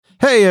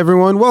Hey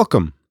everyone,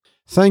 welcome.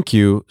 Thank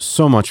you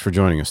so much for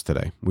joining us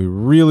today. We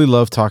really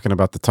love talking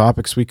about the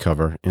topics we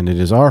cover, and it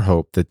is our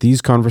hope that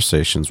these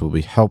conversations will be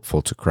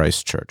helpful to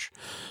Christ Church.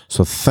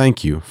 So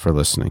thank you for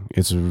listening.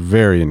 It's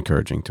very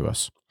encouraging to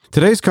us.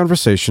 Today's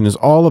conversation is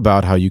all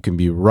about how you can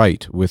be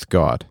right with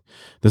God.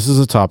 This is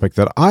a topic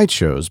that I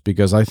chose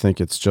because I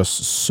think it's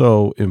just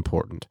so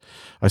important.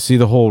 I see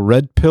the whole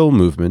red pill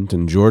movement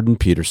and Jordan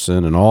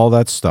Peterson and all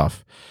that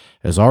stuff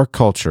as our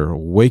culture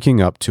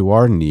waking up to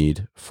our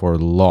need for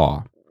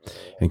law.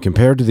 And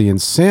compared to the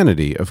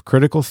insanity of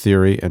critical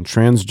theory and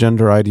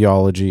transgender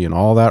ideology and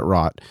all that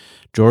rot,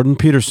 Jordan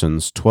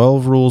Peterson's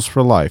 12 Rules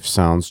for Life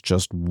sounds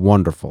just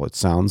wonderful. It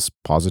sounds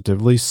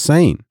positively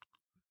sane.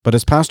 But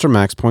as Pastor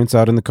Max points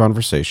out in the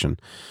conversation,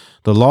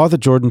 the law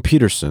that Jordan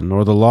Peterson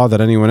or the law that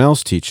anyone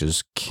else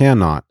teaches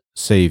cannot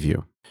save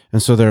you.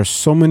 And so there are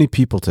so many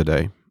people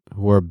today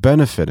who are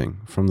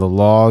benefiting from the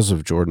laws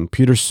of Jordan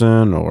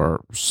Peterson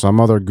or some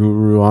other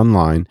guru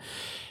online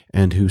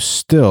and who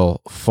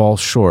still fall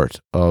short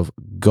of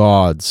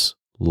God's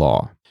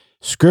law.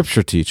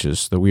 Scripture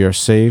teaches that we are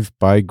saved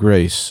by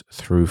grace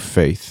through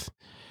faith.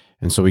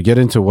 And so we get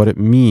into what it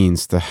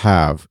means to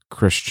have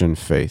Christian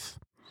faith.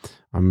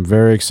 I'm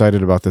very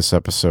excited about this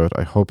episode.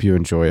 I hope you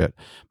enjoy it.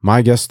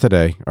 My guests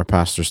today are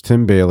Pastors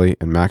Tim Bayly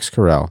and Max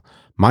Carell.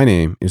 My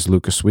name is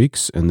Lucas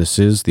Weeks, and this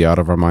is the Out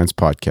of Our Minds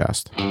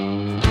podcast.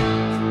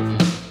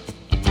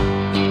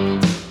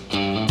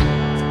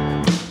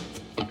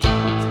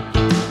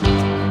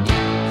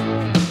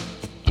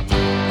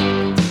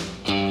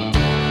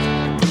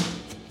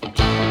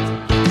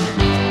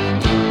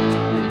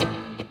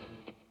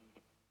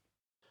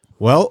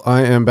 Well,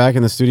 I am back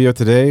in the studio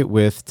today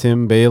with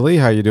Tim Bayly.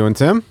 How you doing,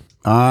 Tim?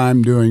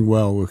 I'm doing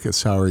well,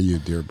 Lucas. How are you,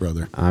 dear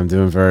brother? I'm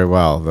doing very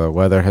well. The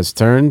weather has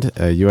turned.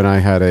 You and I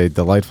had a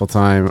delightful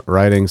time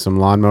riding some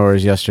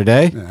lawnmowers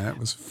yesterday. Yeah, that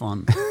was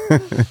fun.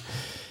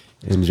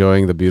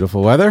 Enjoying the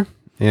beautiful weather.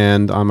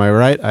 And on my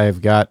right,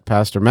 I've got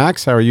Pastor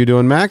Max. How are you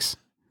doing, Max?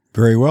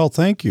 Very well,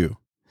 thank you.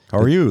 How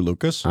are you,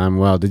 Lucas? I'm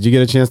well. Did you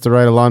get a chance to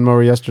ride a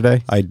lawnmower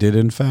yesterday? I did,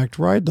 in fact,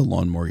 ride the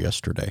lawnmower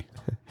yesterday.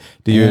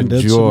 Do you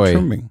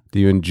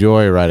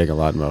enjoy riding a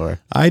lawnmower?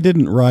 I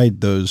didn't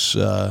ride those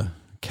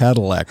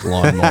Cadillac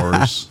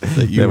lawnmowers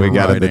that you were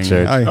got riding. at the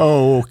church.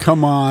 Oh,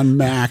 come on,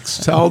 Max.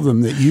 Tell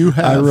them that you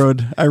have...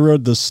 I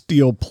rode the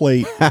steel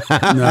plate.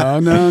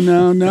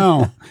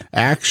 No.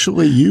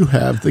 Actually, you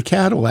have the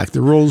Cadillac,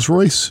 the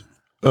Rolls-Royce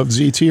of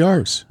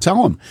ZTRs.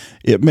 Tell them.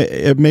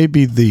 It may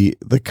be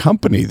the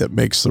company that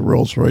makes the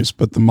Rolls-Royce,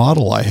 but the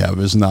model I have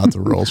is not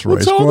the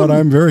Rolls-Royce. Well, but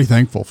I'm very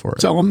thankful for it.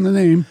 Tell them the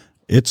name.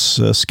 It's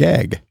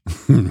Skag.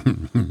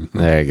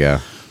 There you go.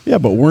 Yeah,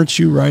 but weren't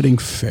you riding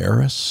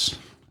Ferris?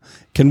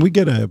 Can we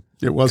get a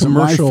It wasn't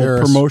my commercial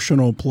Ferris.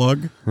 promotional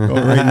plug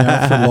right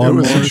now for It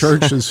was the lawnmowers?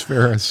 church's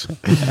Ferris.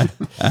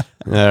 All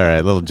right,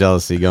 a little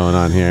jealousy going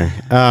on here.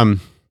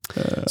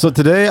 So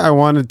today I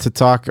wanted to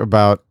talk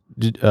about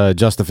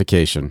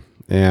justification.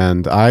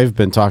 And I've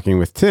been talking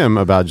with Tim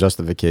about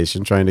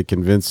justification, trying to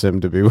convince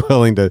him to be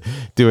willing to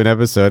do an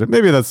episode. And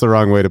maybe that's the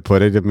wrong way to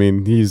put it. I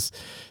mean,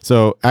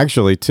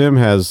 actually, Tim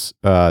has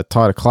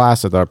taught a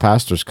class at our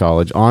pastor's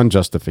college on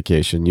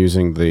justification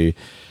using the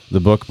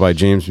book by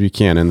James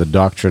Buchanan, The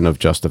Doctrine of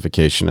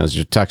Justification, as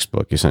your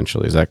textbook,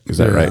 essentially. Is that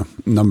right?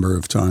 Number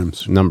of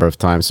times.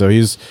 So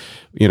he's,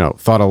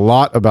 thought a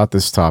lot about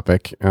this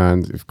topic.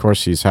 And of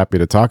course, he's happy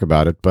to talk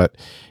about it. But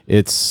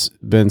it's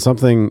been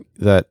something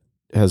that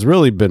has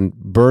really been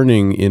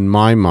burning in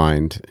my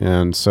mind,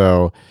 and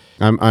so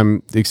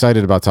I'm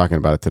excited about talking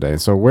about it today.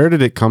 So where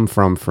did it come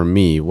from for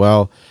me?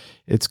 Well,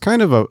 it's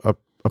kind of a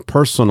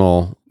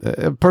personal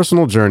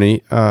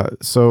journey.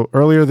 So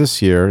earlier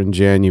this year in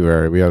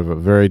January, we have a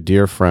very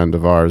dear friend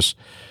of ours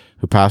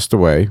who passed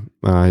away.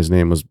 His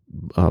name was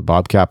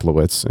Bob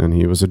Kaplowitz, and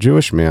he was a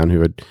Jewish man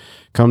who had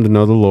come to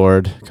know the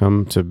Lord,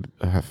 come to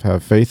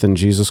have faith in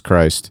Jesus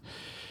Christ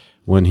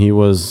when he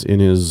was in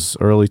his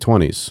early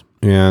 20s.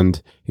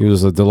 And he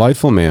was a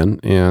delightful man,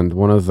 and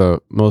one of the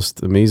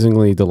most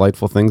amazingly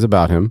delightful things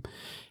about him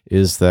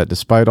is that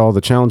despite all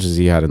the challenges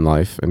he had in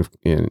life, and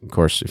of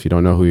course, if you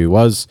don't know who he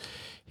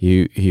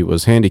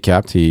was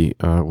handicapped. He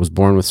was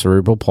born with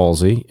cerebral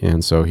palsy,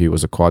 and so he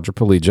was a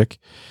quadriplegic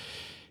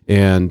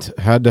and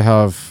had to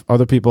have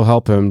other people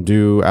help him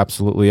do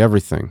absolutely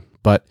everything.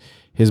 But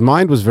his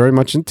mind was very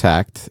much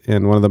intact,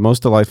 and one of the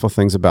most delightful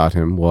things about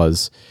him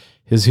was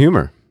his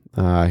humor.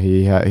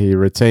 He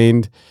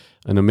retained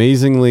an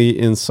amazingly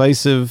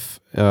incisive,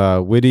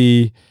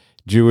 witty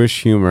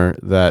Jewish humor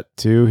that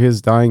to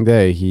his dying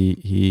day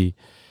he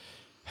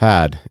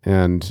had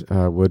and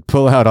would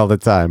pull out all the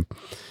time.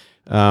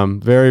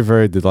 Very,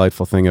 very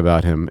delightful thing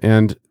about him.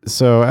 And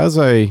so as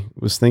I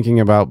was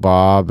thinking about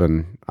Bob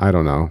and I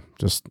don't know,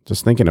 just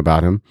thinking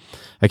about him,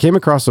 I came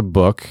across a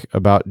book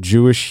about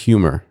Jewish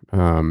humor.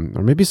 Or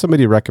maybe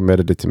somebody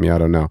recommended it to me, I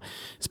don't know.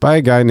 It's by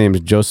a guy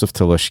named Joseph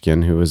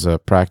Telushkin, who is a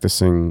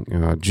practicing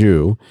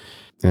Jew,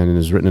 and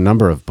has written a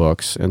number of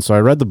books. And so I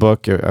read the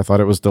book. I thought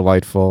it was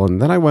delightful. And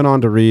then I went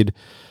on to read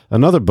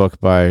another book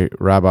by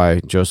Rabbi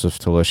Joseph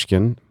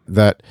Telushkin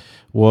that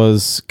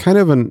was kind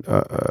of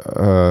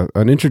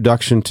an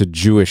introduction to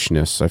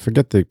Jewishness. I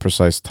forget the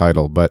precise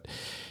title, but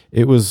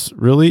it was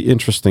really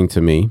interesting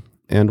to me.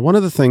 And one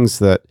of the things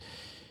that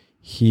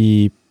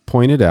he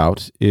pointed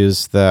out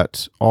is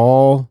that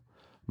all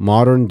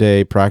modern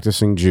day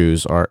practicing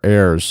Jews are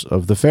heirs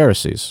of the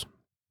Pharisees.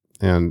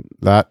 And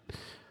that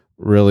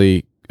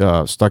really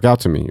stuck out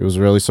to me. It was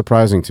really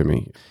surprising to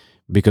me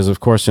because, of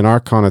course, in our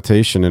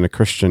connotation in a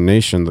Christian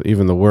nation,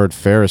 even the word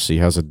Pharisee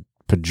has a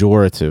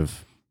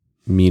pejorative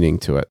meaning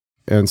to it.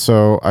 And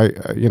so I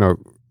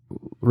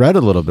read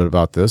a little bit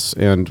about this,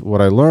 and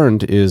what I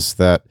learned is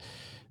that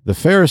the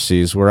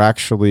Pharisees were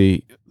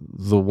actually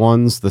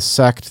the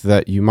sect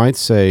that you might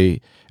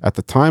say at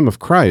the time of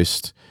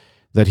Christ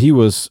that he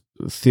was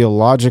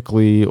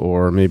theologically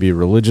or maybe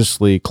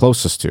religiously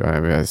closest to.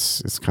 I mean,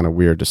 it's kind of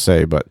weird to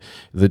say, but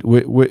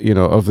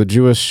of the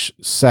Jewish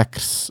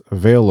sects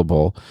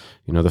available,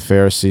 the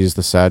Pharisees,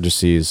 the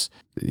Sadducees,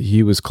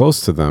 he was close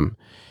to them,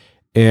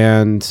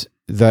 and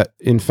that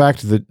in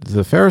fact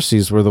the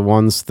Pharisees were the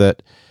ones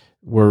that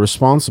were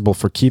responsible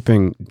for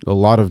keeping a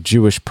lot of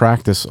Jewish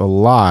practice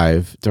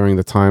alive during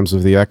the times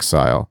of the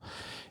exile,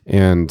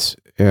 and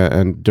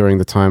during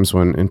the times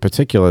when, in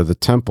particular,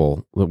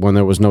 when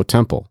there was no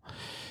temple.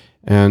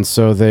 And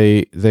so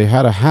they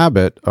had a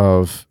habit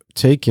of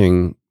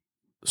taking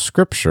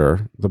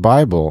Scripture, the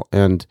Bible,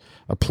 and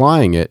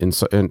applying it and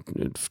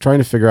trying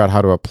to figure out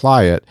how to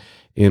apply it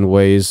in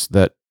ways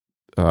that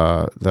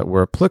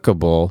were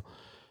applicable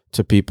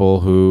to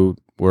people who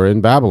were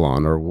in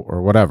Babylon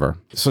or whatever.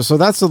 So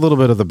that's a little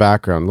bit of the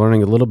background,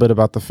 learning a little bit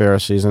about the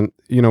Pharisees. And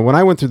when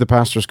I went through the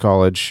Pastor's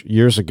College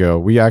years ago,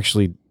 we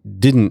actually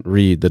didn't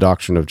read The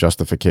Doctrine of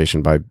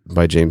Justification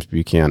by James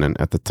Buchanan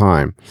at the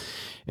time.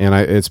 And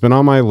it's been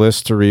on my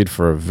list to read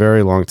for a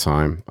very long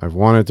time. I've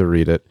wanted to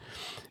read it.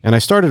 And I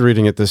started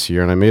reading it this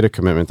year, and I made a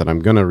commitment that I'm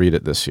going to read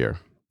it this year.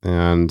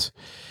 And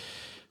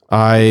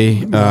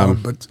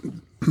but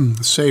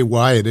say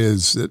why it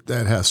is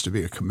that has to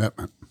be a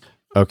commitment.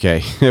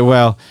 Okay.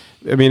 Well,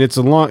 I mean, it's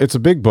a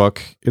big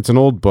book. It's an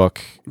old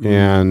book,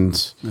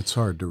 and it's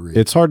hard to read.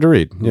 It's hard to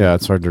read. Yeah,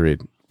 it's hard to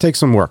read. It takes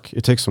some work.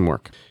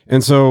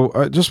 And so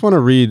I just want to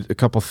read a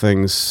couple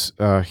things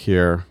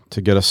here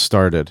to get us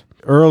started.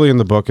 Early in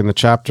the book, in the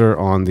chapter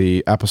on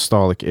the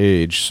apostolic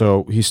age,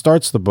 so he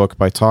starts the book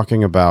by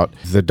talking about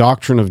the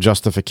doctrine of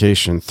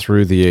justification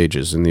through the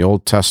ages in the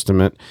Old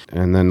Testament,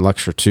 and then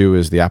lecture 2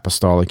 is the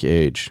apostolic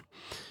age.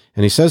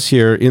 And he says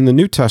here, in the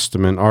New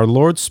Testament, our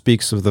Lord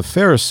speaks of the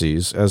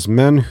Pharisees as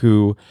men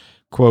who,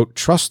 quote,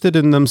 trusted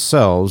in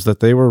themselves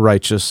that they were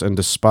righteous and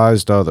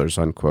despised others,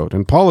 unquote.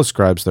 And Paul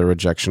ascribes their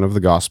rejection of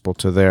the gospel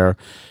to their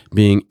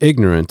being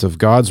ignorant of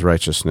God's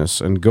righteousness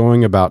and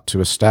going about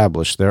to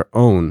establish their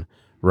own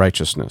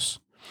righteousness.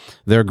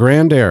 Their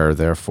grand error,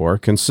 therefore,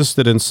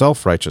 consisted in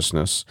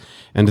self-righteousness,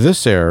 and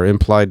this error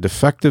implied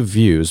defective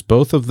views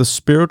both of the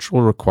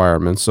spiritual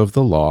requirements of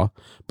the law,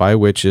 by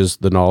which is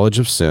the knowledge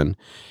of sin,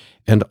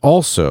 and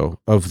also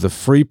of the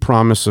free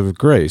promise of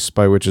grace,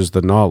 by which is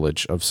the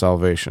knowledge of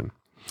salvation.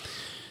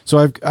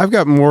 So I've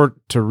got more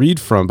to read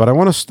from, but I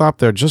want to stop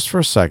there just for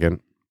a second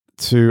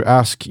to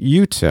ask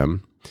you,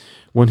 Tim,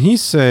 when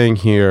he's saying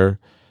here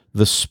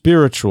the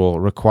spiritual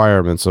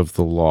requirements of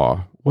the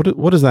law,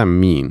 what does that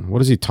mean?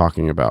 What is he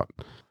talking about?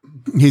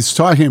 He's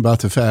talking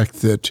about the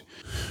fact that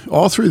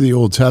all through the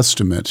Old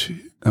Testament,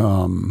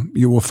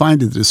 you will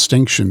find a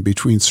distinction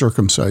between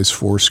circumcised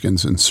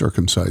foreskins and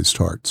circumcised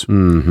hearts.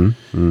 Mm-hmm,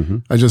 mm-hmm.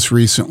 I just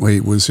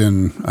recently was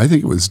I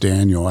think it was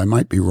Daniel, I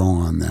might be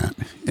wrong on that.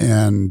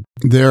 And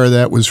there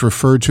that was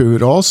referred to.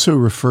 It also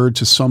referred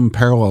to some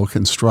parallel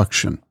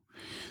construction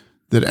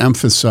that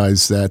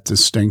emphasized that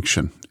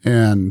distinction.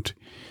 And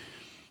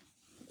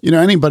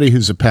anybody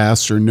who's a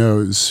pastor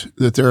knows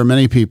that there are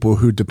many people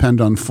who depend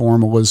on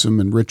formalism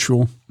and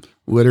ritual,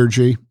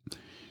 liturgy,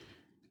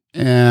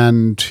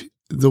 and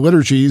the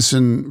liturgies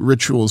and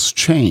rituals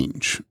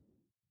change.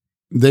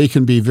 They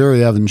can be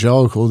very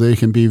evangelical. They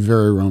can be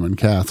very Roman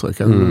Catholic.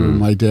 I remember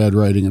my dad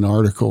writing an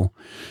article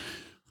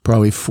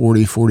probably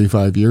 40,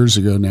 45 years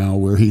ago now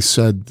where he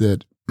said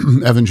that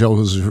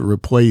evangelicals have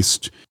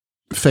replaced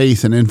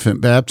faith in infant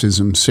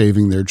baptism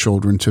saving their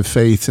children to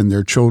faith in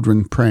their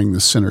children praying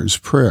the sinner's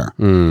prayer,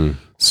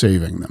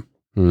 saving them.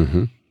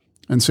 Mm-hmm.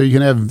 And so you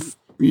can have,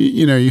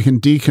 you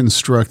can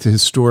deconstruct the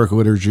historic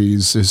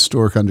liturgies, the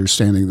historic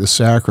understanding of the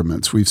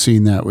sacraments. We've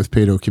seen that with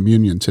Paedo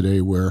Communion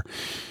today where,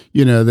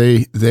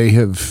 they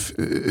have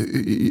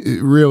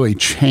really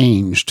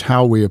changed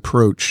how we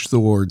approach the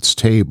Lord's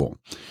table.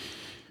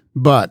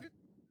 But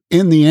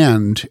in the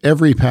end,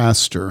 every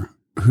pastor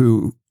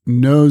who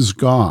knows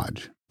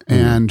God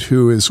and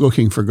who is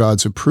looking for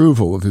God's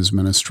approval of his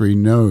ministry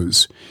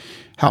knows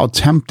how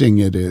tempting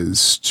it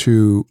is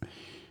to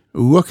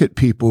look at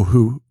people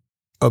who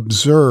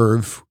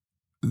observe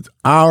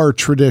our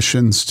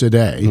traditions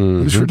today.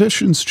 Mm-hmm. The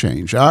traditions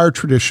change. Our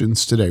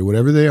traditions today,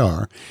 whatever they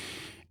are,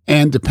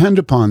 and depend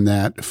upon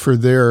that for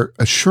their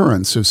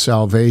assurance of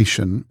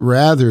salvation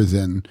rather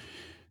than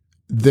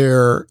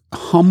their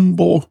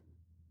humble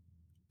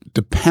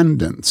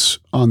dependence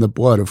on the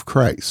blood of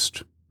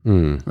Christ.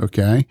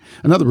 Okay?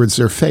 In other words,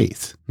 their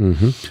faith.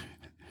 Mm-hmm.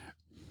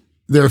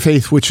 Their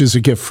faith, which is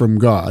a gift from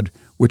God,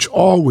 which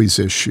always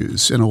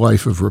issues in a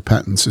life of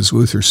repentance, as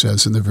Luther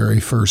says in the very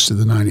first of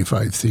the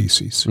 95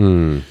 Theses.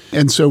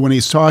 And so when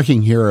he's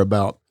talking here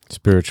about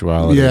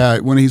spirituality. Yeah,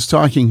 when he's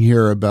talking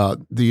here about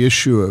the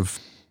issue of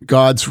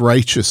God's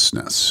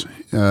righteousness,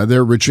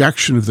 their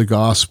rejection of the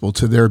gospel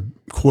to their,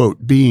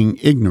 quote, being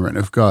ignorant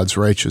of God's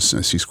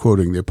righteousness, he's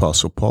quoting the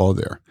Apostle Paul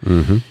there,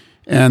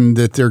 and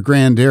that their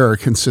grand error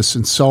consists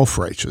in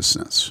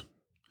self-righteousness,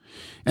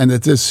 and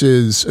that this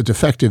is a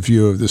defective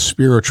view of the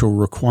spiritual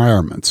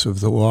requirements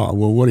of the law.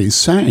 Well, what he's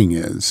saying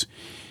is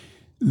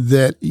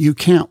that you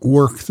can't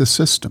work the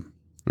system.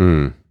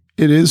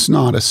 It is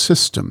not a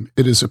system.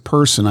 It is a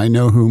person I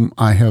know whom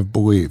I have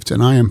believed,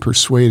 and I am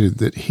persuaded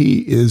that he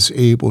is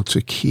able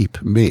to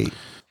keep me.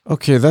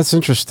 Okay, that's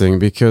interesting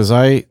because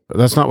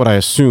that's not what I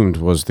assumed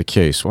was the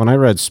case. When I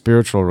read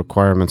spiritual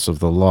requirements of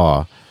the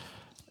law,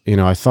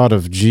 I thought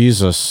of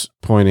Jesus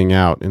pointing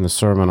out in the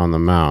Sermon on the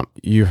Mount,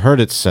 you heard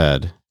it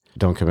said,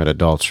 don't commit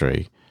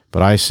adultery.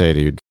 But I say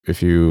to you,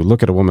 if you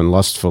look at a woman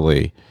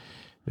lustfully,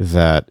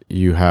 that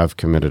you have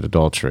committed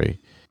adultery.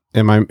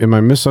 Am I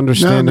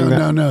misunderstanding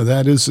that? No.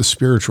 That is the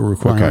spiritual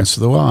requirements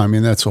of the law. I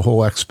mean, that's a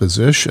whole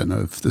exposition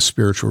of the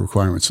spiritual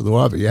requirements of the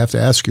law. But you have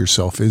to ask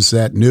yourself, is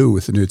that new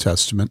with the New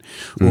Testament,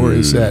 or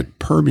is that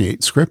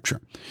permeate Scripture?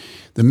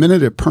 The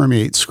minute it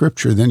permeates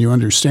Scripture, then you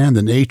understand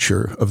the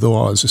nature of the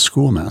law as a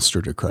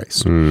schoolmaster to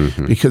Christ.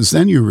 Because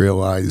then you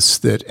realize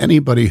that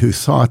anybody who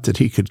thought that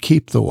he could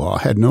keep the law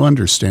had no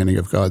understanding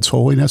of God's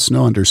holiness,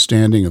 no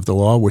understanding of the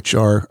law, which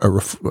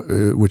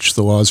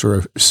the laws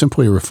are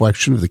simply a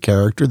reflection of the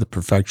character, the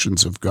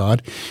perfections of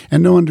God,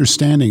 and no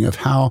understanding of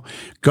how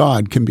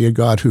God can be a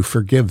God who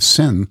forgives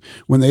sin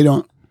when they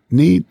don't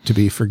need to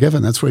be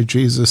forgiven. That's why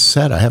Jesus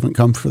said, I haven't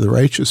come for the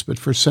righteous, but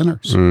for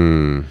sinners.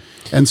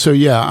 And so,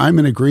 I'm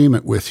in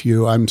agreement with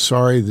you. I'm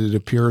sorry that it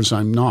appears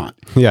I'm not.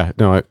 Yeah,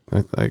 no,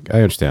 I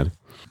understand.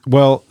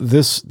 Well,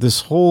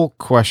 this whole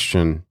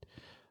question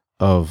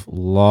of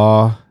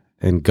law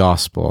and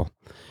gospel,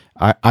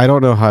 I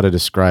don't know how to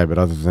describe it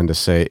other than to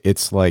say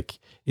it's like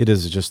it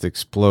has just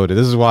exploded.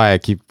 This is why I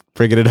keep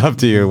bringing it up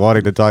to you,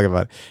 wanting to talk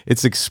about it.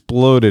 It's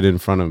exploded in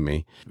front of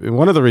me. And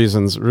one of the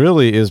reasons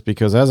really is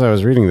because as I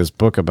was reading this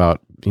book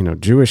about,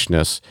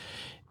 Jewishness,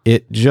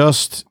 it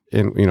just,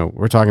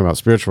 we're talking about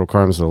spiritual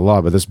requirements of the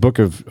law, but this book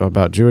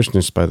about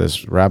Jewishness by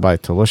this Rabbi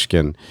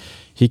Telushkin,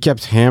 he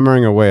kept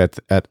hammering away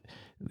at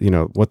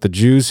what the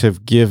Jews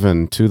have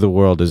given to the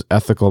world is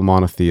ethical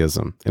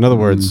monotheism. In other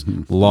words,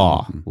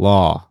 law.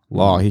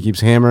 He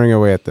keeps hammering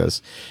away at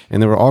this.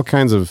 And there were all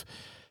kinds of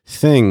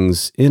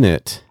things in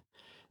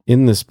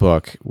this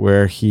book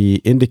where he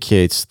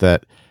indicates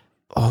that,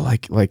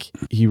 like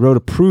he wrote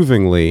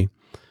approvingly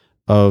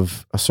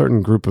of a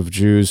certain group of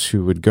Jews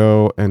who would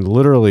go and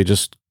literally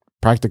just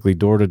practically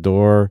door to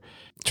door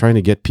trying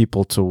to get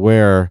people to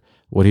wear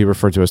what he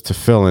referred to as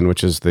tefillin,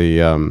 which is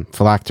the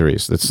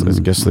phylacteries. That's I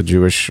guess the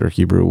Jewish or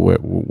Hebrew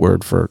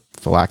word for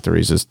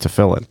phylacteries is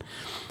tefillin.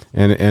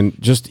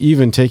 And just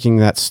even taking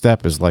that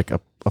step is like a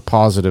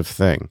positive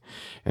thing.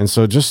 And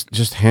so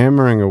just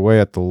hammering away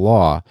at the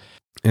law.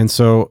 And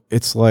so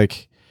it's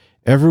like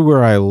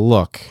everywhere I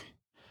look,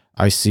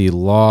 I see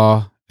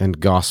law and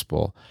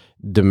gospel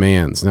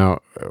demands. Now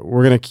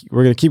we're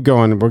gonna keep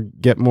going. We'll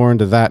get more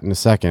into that in a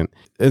second.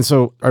 And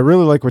so I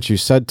really like what you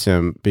said,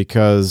 Tim,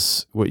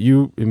 because what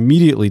you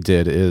immediately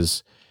did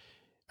is,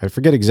 I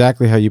forget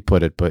exactly how you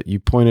put it, but you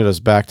pointed us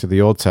back to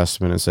the Old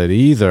Testament and said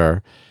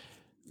either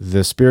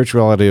the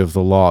spirituality of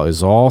the law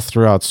is all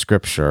throughout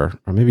Scripture,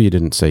 or maybe you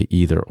didn't say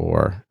either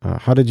or.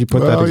 How did you put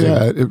that?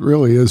 Yeah, it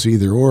really is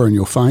either or, and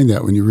you'll find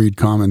that when you read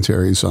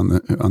commentaries on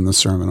the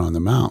Sermon on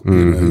the Mount.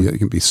 It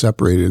can be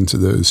separated into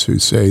those who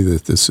say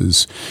that this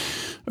is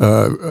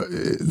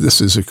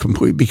a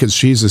complete, because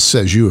Jesus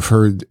says, "You have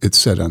heard it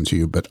said unto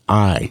you, but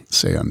I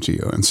say unto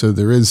you," and so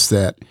there is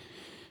that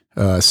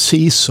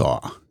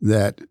seesaw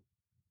that.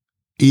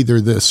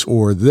 Either this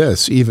or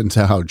this, even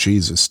to how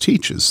Jesus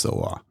teaches the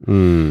law.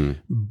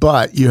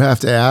 But you have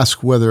to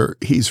ask whether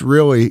he's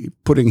really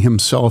putting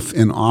himself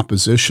in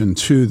opposition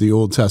to the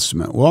Old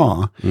Testament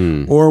law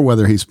or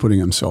whether he's putting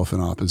himself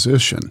in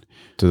opposition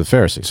to the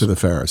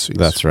Pharisees.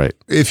 That's right.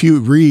 If you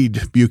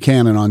read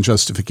Buchanan on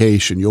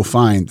justification, you'll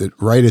find that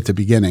right at the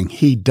beginning,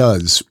 he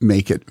does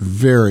make it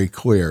very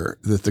clear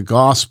that the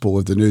gospel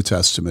of the New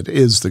Testament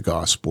is the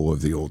gospel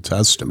of the Old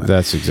Testament.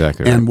 That's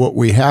exactly right. And what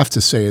we have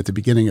to say at the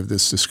beginning of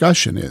this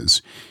discussion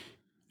is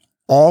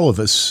all of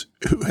us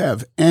who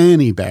have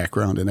any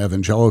background in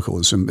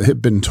evangelicalism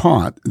have been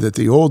taught that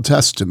the Old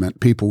Testament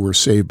people were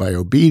saved by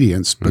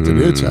obedience, but the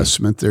New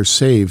Testament, they're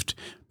saved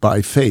by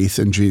faith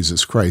in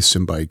Jesus Christ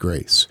and by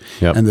grace.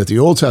 Yep. And that the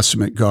Old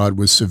Testament God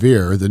was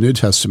severe, the New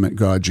Testament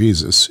God,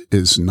 Jesus,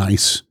 is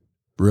nice,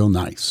 real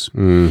nice.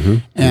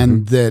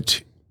 And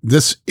that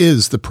this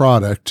is the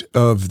product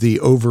of the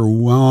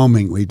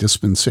overwhelmingly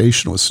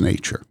dispensationalist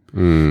nature.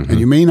 And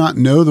you may not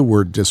know the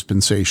word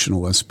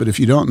dispensationalist, but if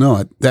you don't know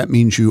it, that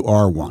means you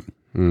are one.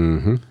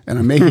 Mm-hmm. And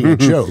I'm making a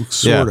joke,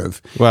 sort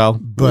of. Well,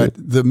 But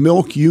the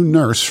milk you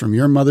nurse from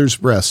your mother's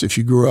breast, if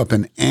you grew up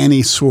in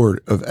any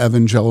sort of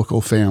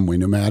evangelical family,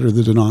 no matter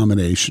the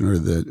denomination or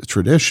the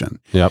tradition,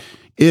 yep.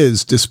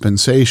 is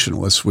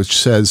dispensationalist, which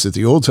says that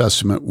the Old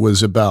Testament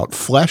was about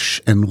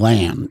flesh and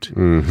land.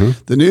 Mm-hmm.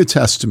 The New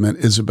Testament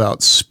is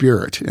about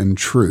spirit and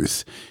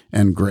truth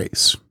and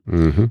grace.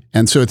 Mm-hmm.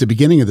 And so at the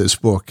beginning of this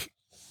book,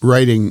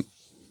 writing,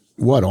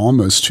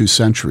 almost 2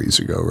 centuries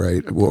ago,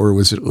 right? Or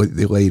was it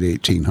the late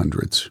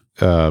 1800s?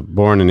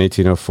 Born in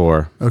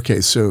 1804. Okay,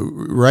 so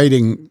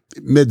writing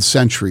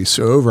mid-century,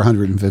 so over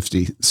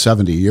 150,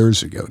 70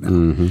 years ago now.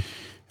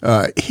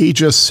 Mm-hmm. He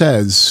just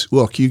says,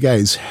 look, you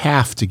guys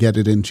have to get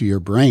it into your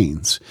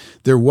brains.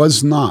 There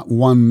was not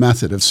one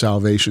method of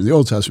salvation in the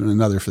Old Testament,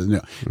 another for the New.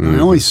 Mm-hmm. And I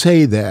only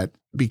say that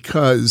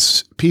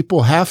because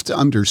people have to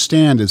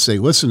understand as they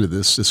listen to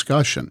this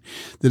discussion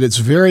that it's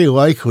very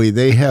likely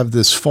they have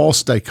this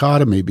false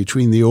dichotomy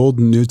between the Old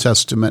and New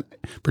Testament,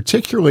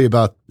 particularly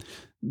about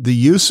the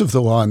use of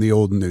the law in the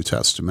Old and New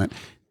Testament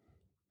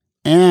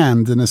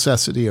and the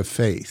necessity of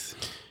faith.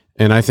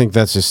 And I think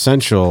that's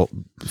essential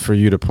for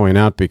you to point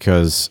out,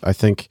 because I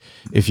think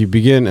if you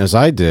begin as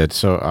I did,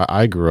 so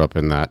I grew up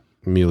in that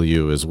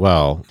milieu as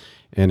well,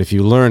 and if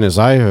you learn as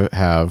I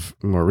have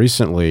more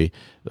recently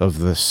of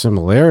the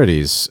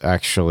similarities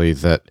actually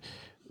that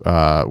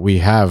we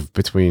have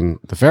between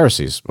the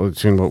Pharisees,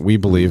 between what we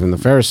believe in the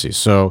Pharisees.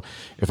 So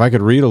if I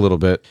could read a little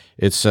bit,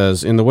 it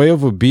says, in the way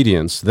of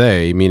obedience,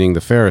 they, meaning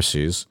the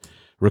Pharisees,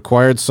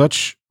 required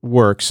such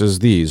works as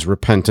these,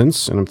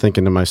 repentance. And I'm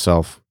thinking to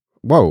myself,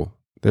 whoa,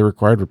 they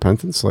required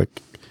repentance?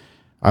 Like,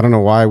 I don't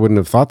know why I wouldn't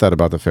have thought that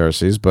about the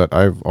Pharisees, but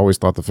I've always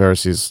thought the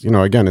Pharisees,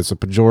 again, it's a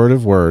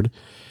pejorative word.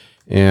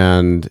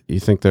 And you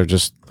think they're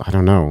just, I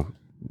don't know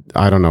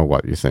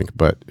what you think,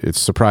 but it's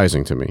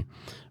surprising to me.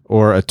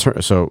 Or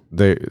so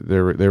they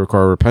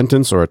require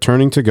repentance or a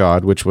turning to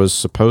God, which was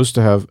supposed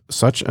to have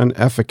such an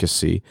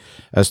efficacy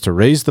as to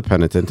raise the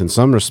penitent in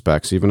some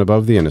respects, even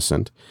above the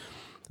innocent.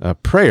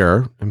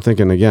 Prayer, I'm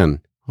thinking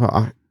again,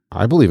 well,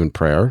 I believe in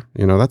prayer.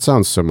 That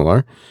sounds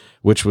similar,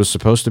 which was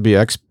supposed to be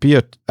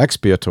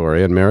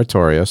expiatory and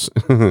meritorious.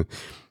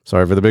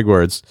 Sorry for the big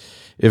words.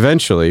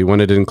 Eventually,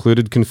 when it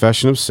included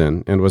confession of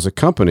sin and was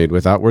accompanied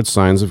with outward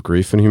signs of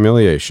grief and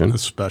humiliation.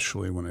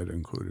 Especially when it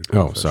included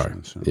confession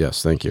of sin.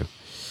 Yes, thank you.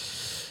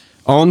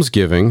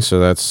 Almsgiving, so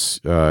that's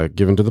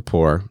given to the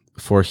poor.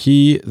 For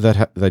he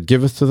that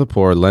giveth to the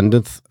poor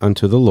lendeth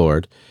unto the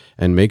Lord,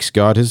 and makes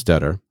God his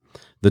debtor.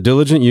 The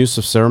diligent use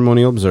of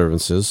ceremonial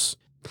observances.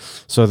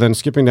 So then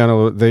skipping down a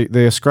little,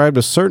 they ascribed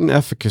a certain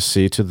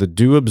efficacy to the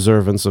due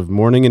observance of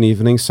morning and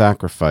evening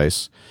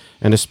sacrifice,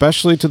 and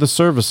especially to the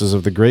services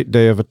of the great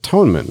day of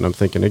atonement. And I'm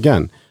thinking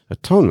again,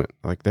 atonement,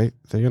 like they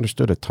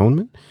understood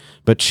atonement?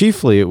 But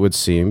chiefly, it would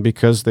seem,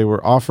 because they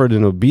were offered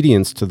in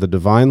obedience to the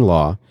divine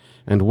law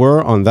and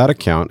were on that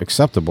account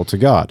acceptable to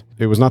God.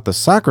 It was not the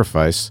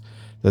sacrifice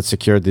that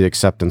secured the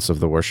acceptance of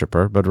the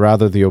worshiper, but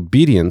rather the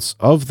obedience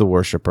of the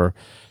worshiper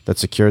that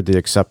secured the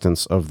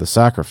acceptance of the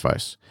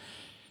sacrifice.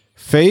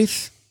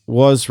 Faith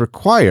was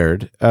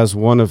required as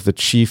one of the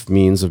chief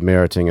means of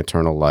meriting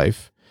eternal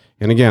life.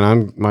 And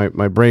again,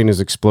 my brain is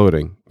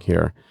exploding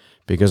here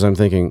because I'm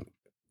thinking,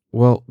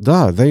 well,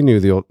 they knew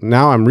the Old.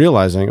 Now I'm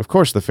realizing, of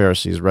course, the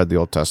Pharisees read the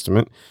Old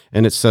Testament,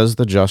 and it says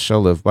the just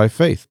shall live by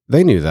faith.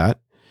 They knew that,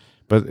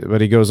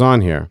 but he goes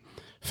on here.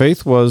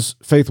 Faith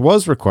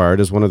was required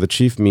as one of the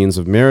chief means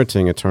of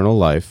meriting eternal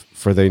life,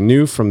 for they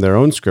knew from their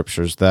own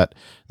scriptures that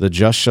the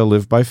just shall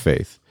live by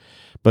faith.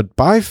 But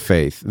by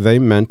faith they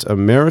meant a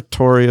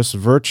meritorious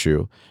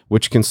virtue,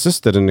 which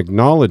consisted in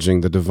acknowledging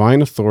the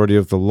divine authority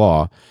of the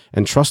law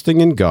and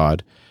trusting in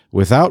God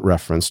without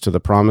reference to the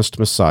promised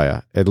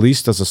Messiah, at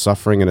least as a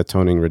suffering and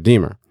atoning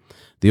Redeemer.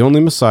 The only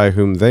Messiah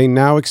whom they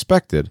now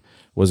expected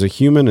was a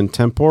human and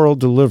temporal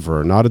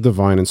deliverer, not a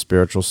divine and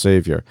spiritual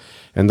Savior,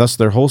 and thus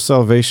their whole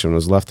salvation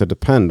was left to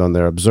depend on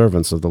their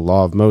observance of the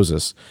law of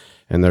Moses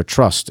and their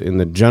trust in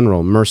the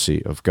general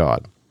mercy of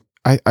God.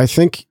 I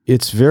think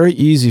it's very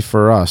easy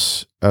for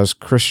us as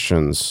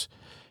Christians,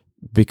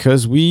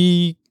 because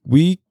we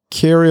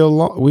carry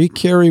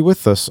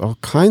with us all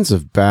kinds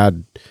of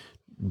bad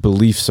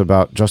beliefs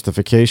about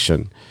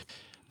justification.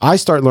 I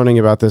start learning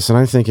about this and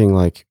I'm thinking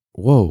like,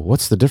 whoa,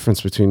 what's the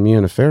difference between me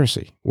and a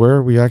Pharisee? Where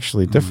are we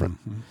actually different?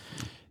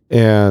 Mm-hmm.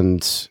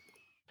 And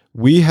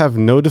we have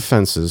no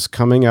defenses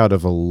coming out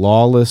of a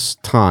lawless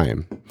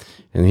time.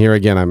 And here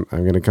again, I'm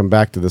going to come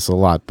back to this a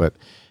lot, but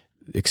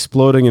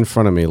exploding in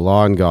front of me,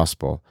 law and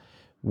gospel.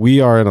 We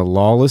are in a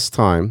lawless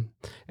time,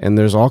 and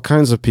there's all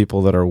kinds of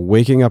people that are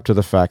waking up to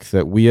the fact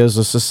that we as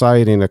a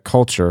society and a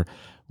culture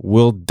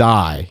will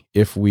die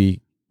if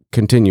we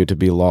continue to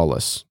be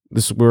lawless.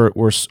 We're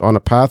on a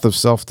path of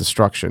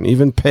self-destruction.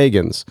 Even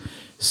pagans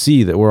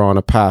see that we're on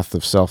a path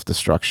of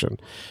self-destruction.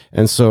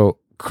 And so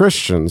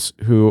Christians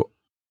who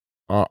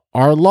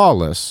are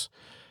lawless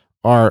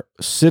are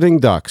sitting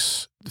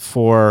ducks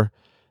for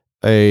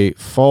a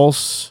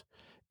false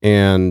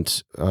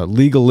and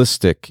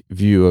legalistic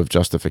view of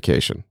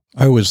justification.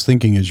 I was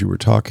thinking as you were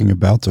talking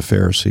about the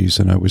Pharisees,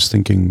 and I was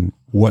thinking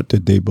what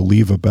did they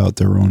believe about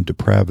their own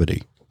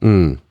depravity?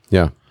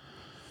 Yeah.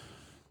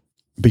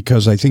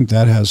 Because I think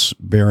that has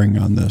bearing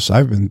on this.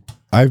 I've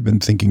been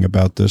thinking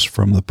about this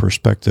from the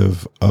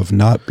perspective of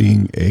not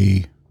being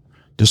a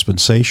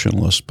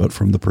dispensationalist, but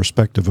from the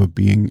perspective of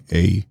being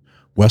a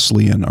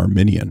Wesleyan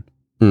Arminian.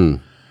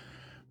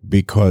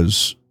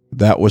 Because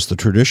that was the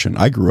tradition.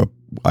 I grew up,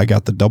 I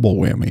got the double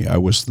whammy. I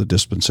was the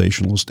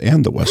dispensationalist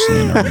and the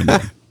Wesleyan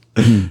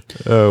Arminian.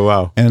 Oh,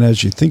 wow. And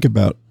as I think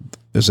about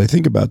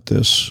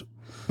this,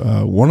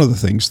 one of the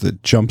things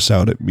that jumps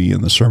out at me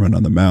in the Sermon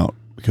on the Mount,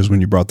 because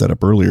when you brought that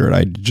up earlier, and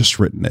I'd just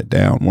written it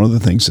down, one of the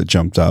things that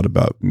jumped out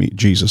about me,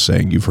 Jesus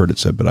saying, "You've heard it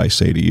said, but I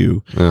say to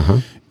you,"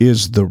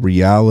 is the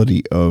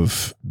reality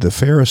of the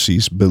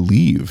Pharisees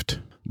believed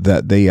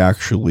that they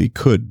actually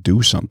could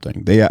do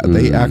something. They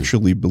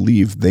actually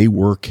believed they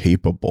were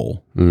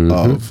capable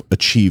of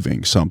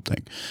achieving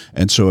something.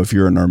 And so if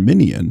you're an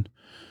Arminian,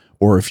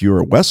 or if you're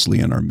a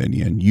Wesleyan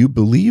Arminian, you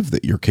believe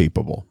that you're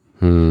capable.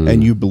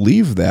 And you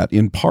believe that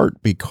in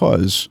part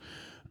because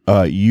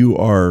you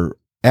are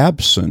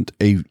absent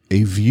a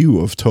view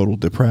of total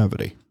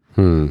depravity.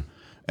 And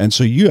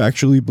so you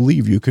actually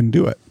believe you can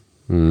do it.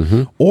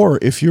 Or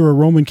if you're a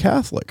Roman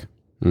Catholic,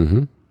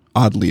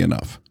 oddly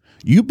enough,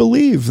 you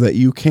believe that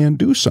you can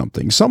do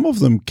something. Some of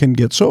them can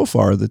get so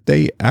far that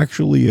they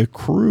actually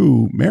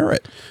accrue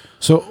merit.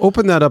 So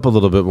open that up a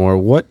little bit more.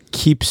 What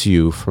keeps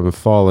you from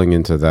falling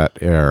into that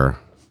error?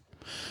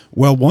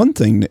 Well, one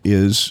thing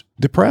is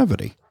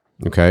depravity.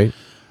 Okay.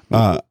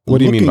 What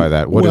do you mean by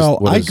that?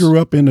 I grew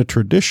up in a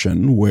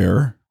tradition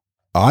where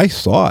I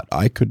thought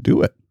I could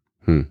do it.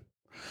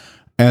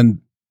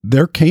 And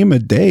there came a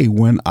day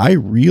when I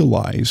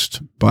realized,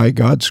 by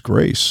God's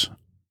grace,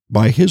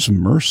 by His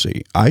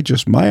mercy,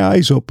 my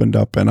eyes opened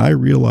up and I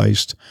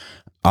realized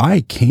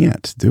I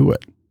can't do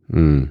it.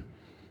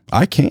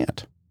 I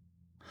can't.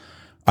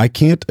 I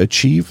can't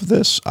achieve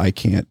this. I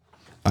can't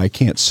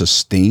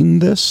sustain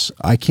this.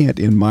 I can't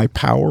in my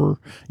power,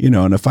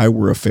 and if I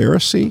were a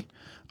Pharisee,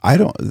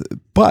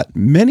 but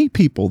many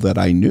people that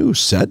I knew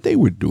said they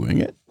were doing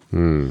it.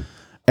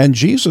 And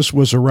Jesus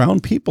was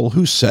around people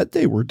who said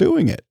they were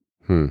doing it.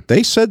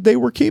 They said they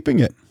were keeping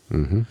it.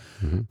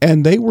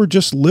 And they were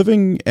just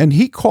living, and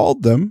He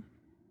called them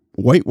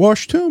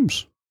whitewashed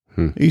tombs.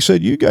 He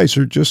said, you guys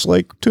are just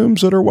like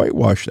tombs that are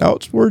whitewashed.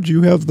 Outwards,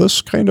 you have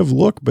this kind of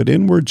look, but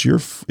inwards,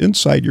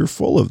 inside, you're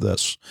full of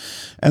this.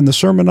 And the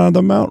Sermon on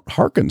the Mount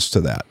hearkens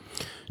to that.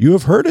 You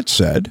have heard it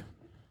said,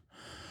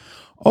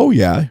 oh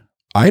yeah,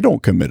 I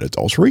don't commit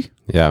adultery.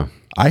 Yeah.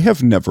 I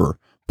have never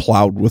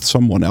plowed with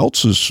someone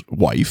else's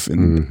wife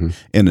in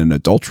an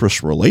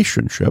adulterous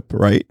relationship,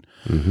 right?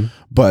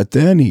 But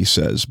then He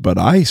says, but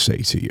I say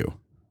to you.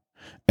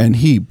 And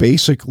He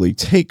basically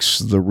takes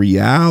the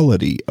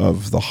reality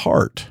of the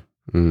heart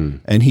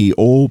and He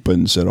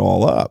opens it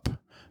all up.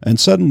 And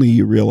suddenly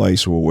you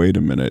realize, well, wait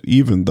a minute,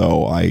 even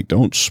though I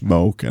don't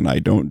smoke and I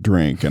don't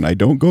drink and I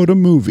don't go to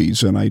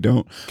movies and I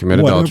don't commit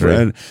adultery,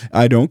 and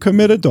I don't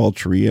commit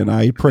adultery and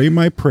I pray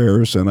my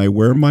prayers and I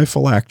wear my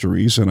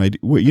phylacteries and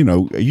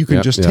you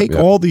can take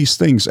all these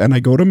things, and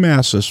I go to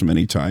masses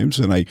many times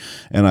and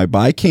I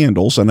buy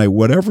candles and I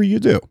whatever you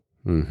do,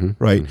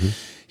 right?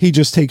 He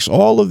just takes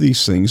all of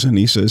these things and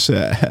He says,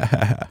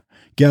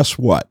 guess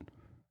what?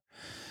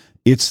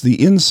 It's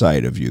the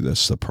inside of you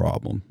that's the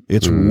problem.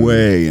 It's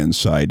way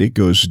inside. It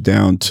goes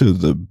down to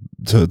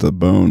the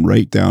bone,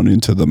 right down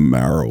into the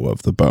marrow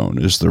of the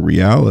bone is the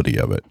reality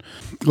of it.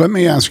 Let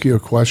me ask you a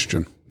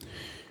question.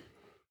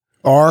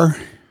 Are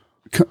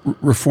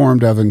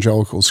Reformed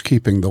evangelicals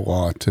keeping the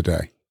law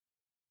today?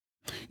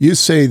 You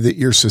say that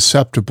you're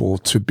susceptible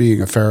to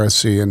being a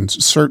Pharisee, and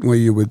certainly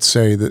you would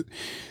say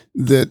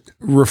that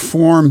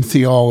Reformed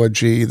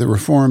theology, the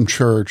Reformed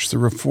church, the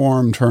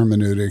Reformed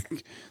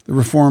hermeneutic, the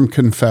Reformed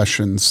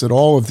confessions, that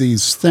all of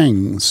these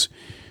things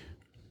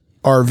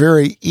are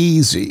very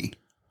easy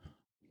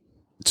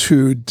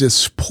to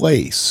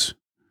displace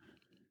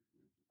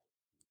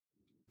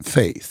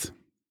faith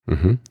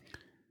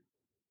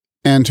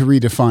and to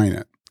redefine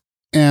it.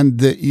 And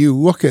that you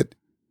look at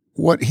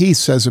what he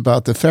says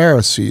about the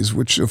Pharisees,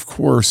 which of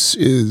course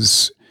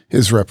is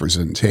his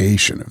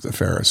representation of the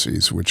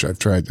Pharisees, which I've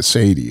tried to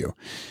say to you.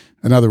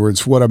 In other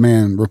words, what a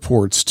man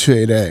reports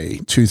today,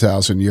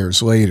 2,000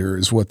 years later,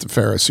 is what the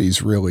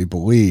Pharisees really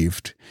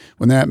believed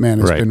when that man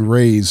has been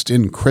raised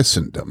in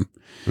Christendom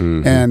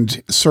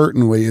and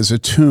certainly is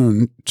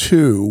attuned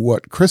to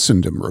what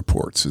Christendom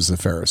reports as the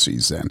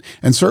Pharisees then,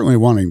 and certainly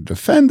wanting to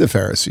defend the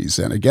Pharisees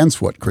then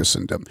against what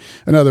Christendom.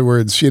 In other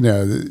words,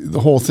 the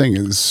whole thing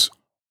is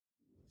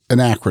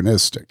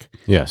anachronistic.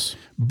 Yes.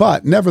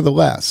 But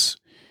nevertheless,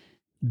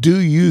 do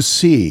you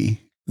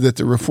see that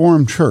the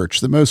Reformed Church,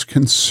 the most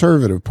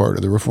conservative part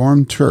of the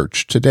Reformed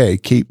Church today,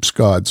 keeps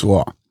God's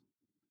law?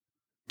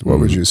 What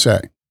would you say?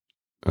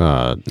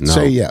 No.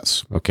 Say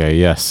yes. Okay,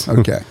 yes.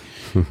 Okay.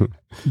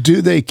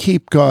 Do they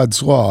keep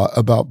God's law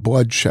about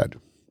bloodshed?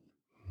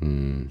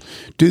 Do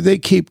they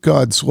keep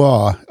God's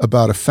law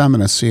about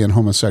effeminacy and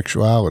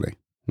homosexuality?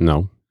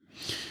 No.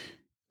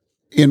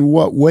 In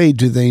what way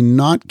do they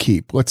not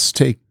keep? Let's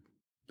take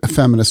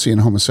effeminacy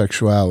and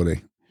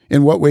homosexuality?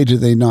 In what way do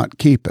they not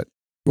keep it?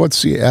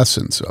 What's the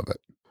essence of it?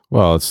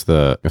 Well, it's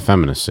the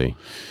effeminacy.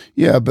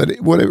 Yeah, but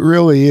what it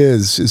really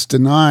is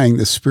denying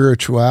the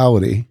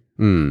spirituality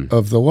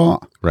of the law.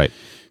 Right.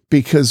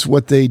 Because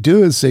what they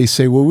do is they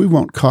say, well, we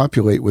won't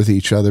copulate with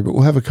each other, but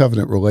we'll have a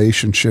covenant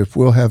relationship.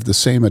 We'll have the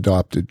same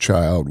adopted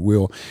child.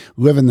 We'll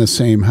live in the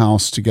same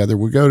house together.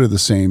 We'll go to the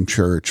same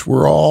church.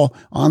 We're all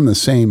on the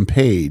same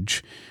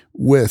page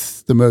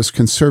with the most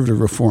conservative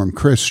Reformed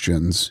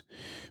Christians,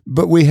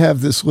 but we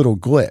have this little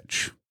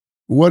glitch.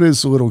 What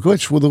is the little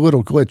glitch? Well, the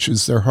little glitch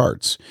is their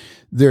hearts.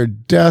 They're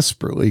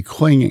desperately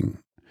clinging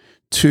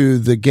to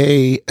the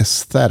gay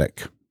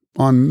aesthetic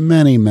on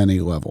many, many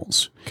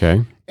levels.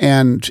 Okay.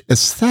 And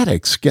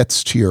aesthetics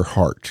gets to your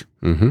heart.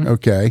 Mm-hmm.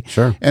 Okay.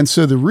 Sure. And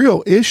so the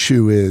real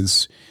issue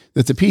is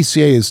that the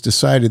PCA has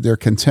decided they're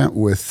content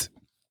with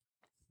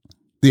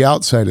the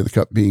outside of the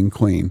cup being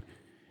clean.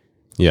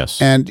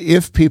 Yes. And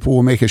if people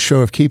will make a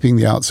show of keeping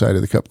the outside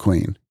of the cup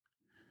clean,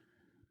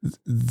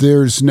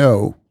 there's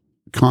no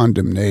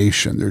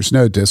condemnation, there's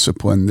no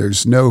discipline,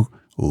 there's no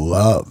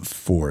love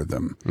for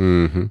them.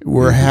 Mm-hmm.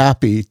 We're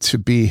happy to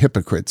be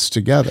hypocrites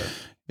together.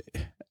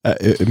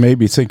 It made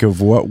me think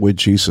of what would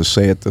Jesus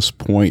say at this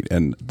point,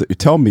 and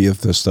tell me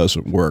if this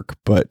doesn't work,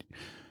 but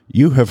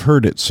you have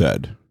heard it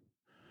said,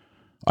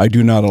 I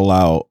do not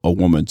allow a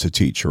woman to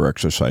teach or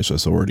exercise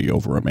authority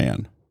over a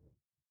man.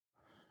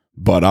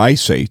 But I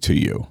say to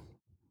you,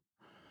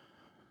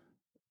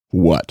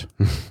 what?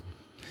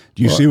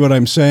 Do you see what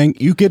I'm saying?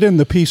 You get in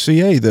the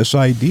PCA this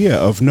idea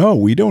of, no,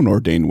 we don't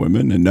ordain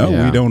women, and no,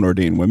 we don't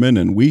ordain women,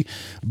 and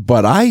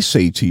but I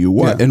say to you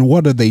what? Yeah. And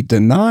what do they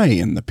deny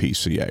in the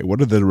PCA? What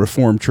do the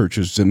Reformed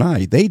churches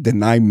deny? They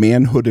deny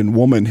manhood and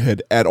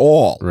womanhood at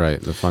all.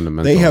 Right, the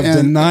fundamental. They have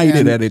denied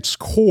it at its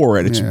core,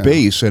 at its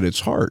base, at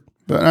its heart.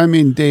 But I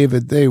mean,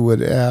 David, they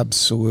would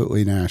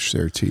absolutely gnash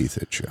their teeth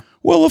at you.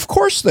 Well, of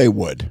course they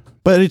would,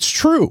 but it's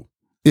true.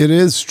 It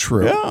is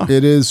true. Yeah.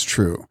 It is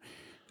true.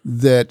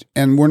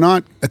 And we're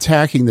not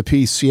attacking the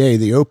PCA.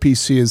 The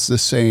OPC is the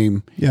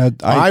same. Yeah,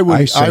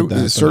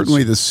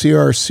 certainly the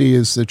CRC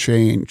is the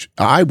change.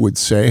 I would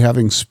say,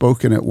 having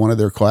spoken at one of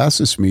their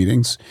classis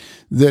meetings,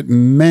 that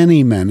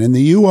many men in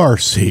the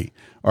URC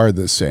are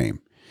the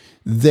same.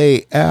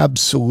 They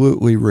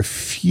absolutely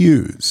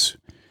refuse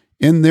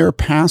in their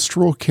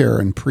pastoral care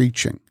and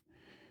preaching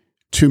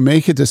to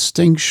make a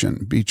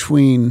distinction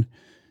between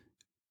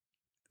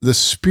the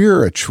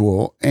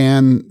spiritual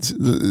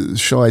and,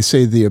 shall I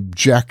say, the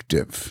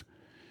objective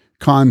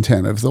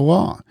content of the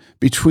law,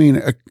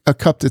 between a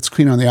cup that's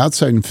clean on the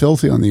outside and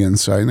filthy on the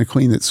inside, and a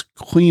clean that's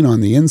clean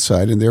on the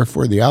inside, and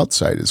therefore the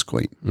outside is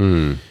clean.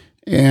 Mm.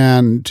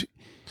 And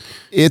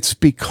it's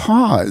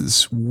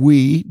because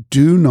we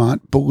do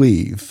not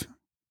believe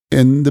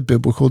in the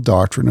biblical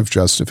doctrine of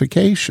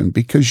justification,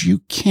 because you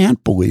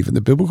can't believe in the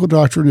biblical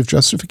doctrine of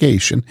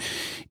justification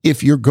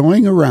if you're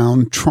going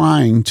around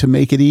trying to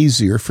make it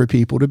easier for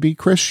people to be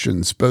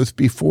Christians, both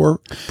before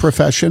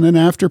profession and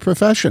after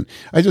profession.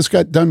 I just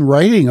got done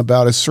writing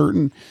about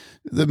the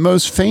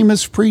most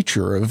famous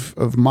preacher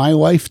of my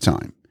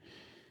lifetime.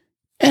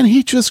 And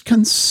he just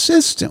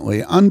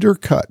consistently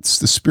undercuts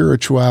the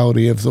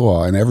spirituality of the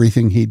law in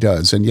everything he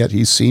does, and yet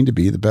he's seen to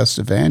be the best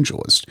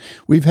evangelist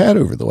we've had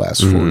over the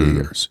last 40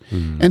 years.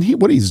 And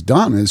what he's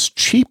done is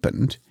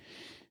cheapened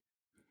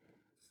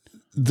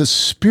the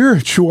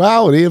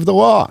spirituality of the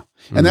law.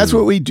 And that's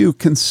what we do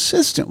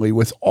consistently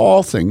with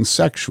all things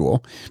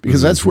sexual,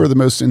 because that's where the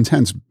most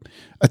intense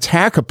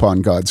attack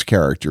upon God's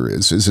character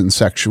is in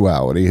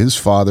sexuality, his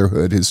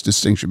fatherhood, his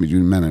distinction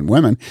between men and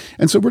women.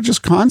 And so we're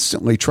just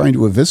constantly trying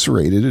to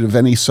eviscerate it of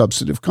any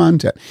substantive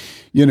content.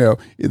 You know,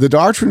 the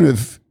doctrine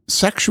of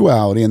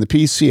sexuality in the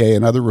PCA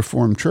and other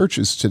Reformed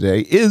churches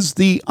today is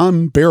the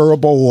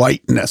unbearable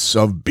lightness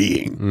of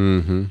being.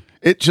 Mm-hmm.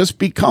 It just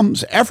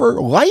becomes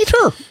ever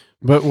lighter.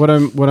 But what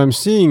I'm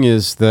seeing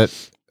is that,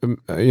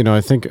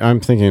 I think I'm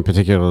thinking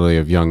particularly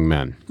of young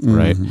men,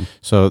 right? Mm-hmm.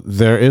 So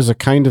there is a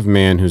kind of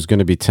man who's going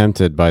to be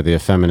tempted by the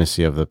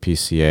effeminacy of the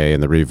PCA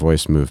and the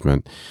Revoice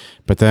movement.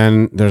 But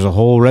then there's a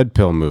whole red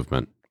pill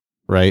movement,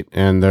 right?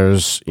 And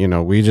there's,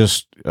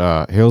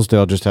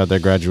 Hillsdale just had their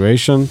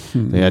graduation.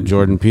 Mm-hmm. They had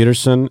Jordan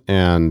Peterson,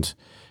 and,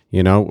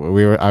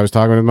 I was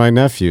talking with my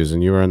nephews,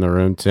 and you were in the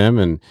room, Tim,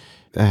 and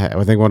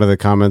I think one of the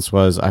comments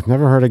was, I've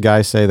never heard a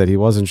guy say that he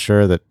wasn't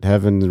sure that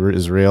heaven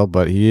is real,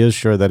 but he is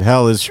sure that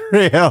hell is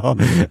real.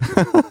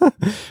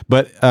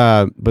 But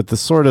the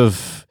sort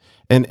of,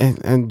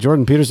 and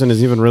Jordan Peterson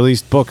has even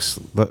released books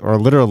that are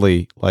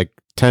literally like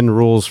 10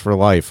 rules for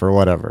life or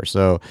whatever.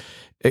 So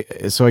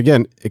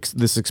again,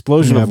 this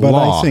explosion of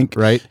law, I think,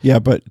 right? Yeah,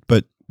 but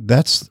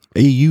that's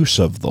a use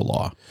of the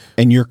law.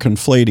 And you're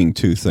conflating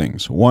two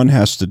things. One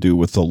has to do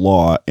with the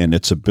law and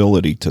its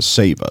ability to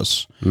save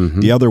us. Mm-hmm.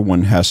 The other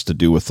one has to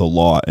do with the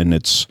law and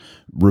its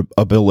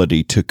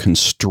ability to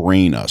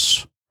constrain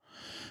us.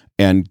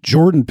 And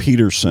Jordan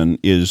Peterson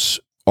is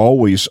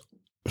always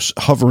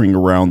hovering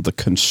around the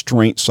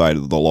constraint side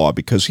of the law,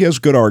 because he has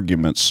good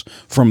arguments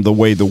from the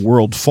way the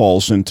world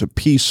falls into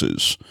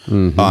pieces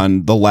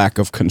on the lack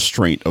of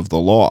constraint of the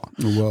law.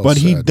 But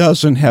he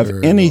doesn't have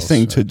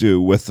anything to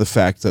do with the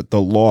fact that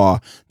the law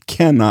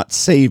cannot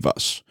save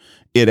us.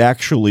 It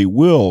actually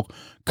will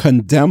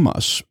condemn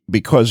us,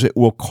 because it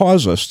will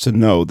cause us to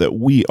know that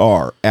we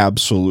are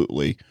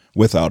absolutely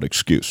without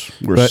excuse.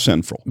 We're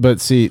sinful.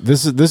 But see,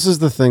 this is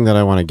the thing that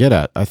I want to get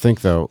at, I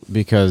think, though,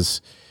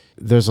 because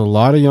there's a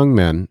lot of young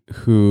men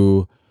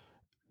who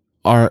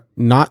are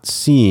not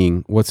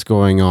seeing what's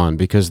going on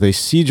because they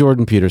see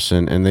Jordan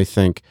Peterson and they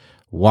think,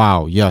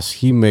 wow, yes,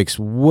 he makes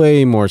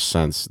way more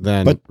sense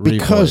than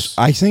because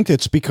I think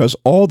it's because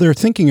all they're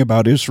thinking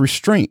about is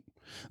restraint.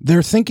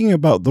 They're thinking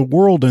about the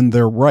world and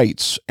their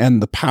rights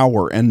and the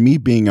power and me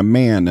being a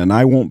man and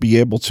I won't be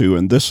able to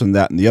and this and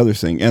that and the other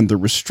thing and the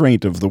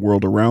restraint of the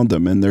world around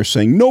them. And they're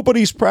saying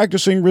nobody's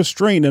practicing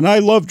restraint. And I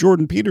love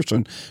Jordan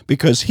Peterson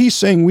because he's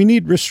saying we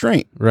need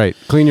restraint. Right.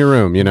 Clean your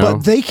room, you know.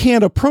 But they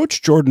can't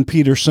approach Jordan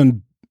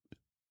Peterson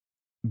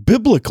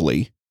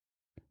biblically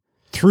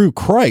through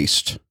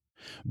Christ,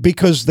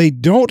 because they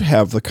don't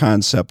have the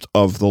concept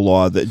of the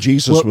law that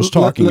Jesus was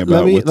talking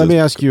about. Let me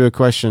ask you a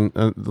question.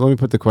 Let me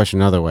put the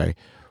question another way.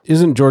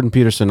 Isn't Jordan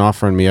Peterson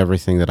offering me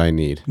everything that I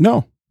need?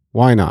 No.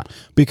 Why not?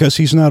 Because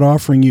he's not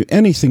offering you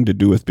anything to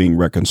do with being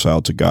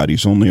reconciled to God.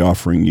 He's only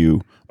offering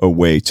you a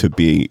way to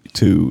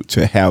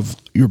have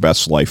your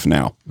best life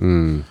now.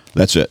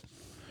 That's it.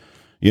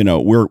 You know,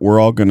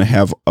 we're all going to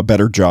have a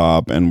better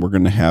job, and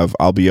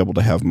I'll be able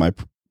to have my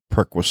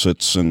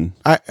perquisites, and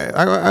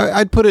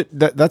I'd put it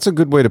that's a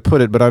good way to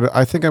put it, but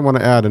I think I want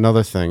to add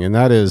another thing, and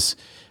that is,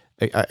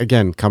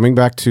 again, coming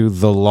back to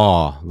the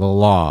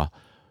law.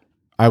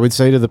 I would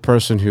say to the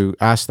person who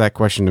asked that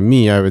question to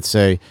me, I would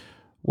say,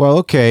 well,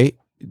 okay,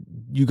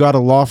 you got a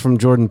law from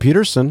Jordan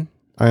Peterson,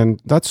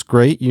 and that's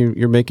great.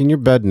 You're making your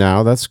bed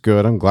now. That's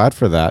good. I'm glad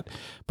for that.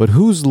 But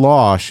whose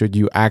law should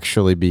you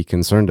actually be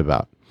concerned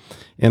about?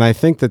 And I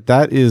think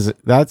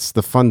that's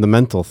the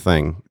fundamental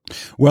thing.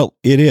 Well,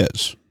 it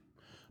is.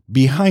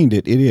 Behind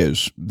it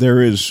is.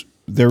 There is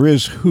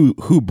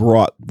who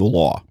brought the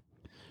law.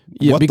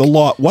 Yeah,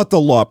 what the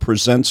law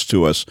presents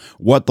to us,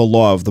 what the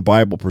law of the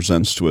Bible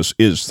presents to us,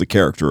 is the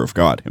character of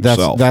God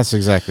himself. That's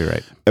exactly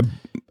right.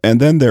 And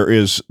then there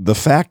is the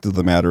fact of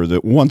the matter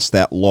that once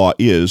that law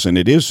is, and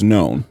it is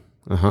known,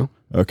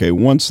 okay,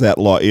 once that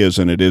law is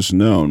and it is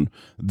known,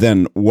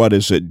 then what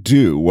does it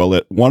do?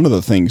 Well, one of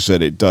the things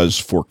that it does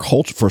for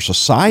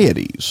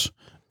societies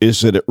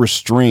is that it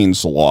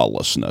restrains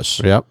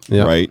lawlessness. Yep.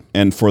 Right?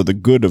 And for the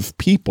good of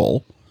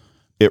people,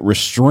 it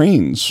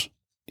restrains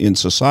in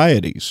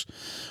societies.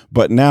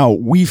 But now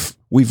we've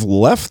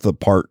left the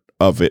part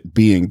of it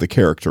being the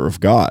character of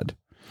God,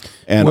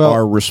 and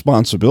our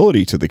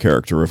responsibility to the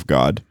character of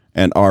God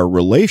and our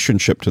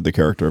relationship to the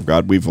character of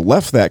God. We've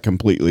left that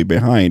completely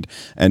behind,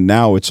 and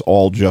now it's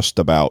all just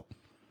about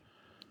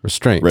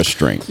restraint.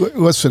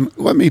 Listen,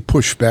 let me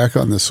push back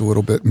on this a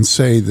little bit and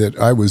say that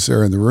I was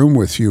there in the room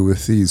with you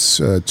with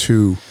these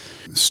two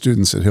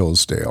students at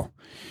Hillsdale.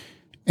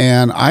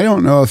 And I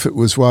don't know if it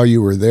was while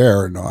you were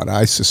there or not.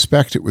 I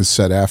suspect it was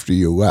said after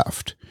you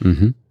left.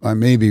 I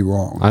may be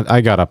wrong. I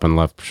got up and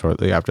left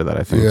shortly after that,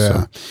 I think. Yeah.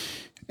 So.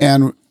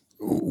 And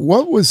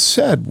what was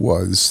said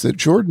was that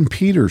Jordan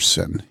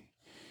Peterson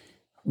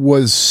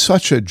was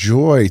such a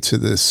joy to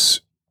this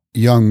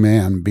young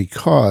man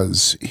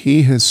because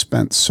he has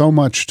spent so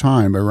much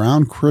time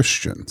around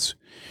Christians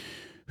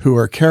who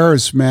are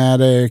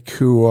charismatic,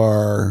 who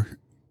are,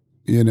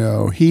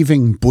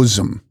 heaving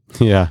bosom.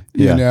 Yeah.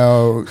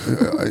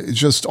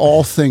 Just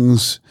all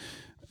things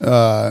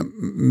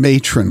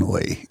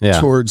matronly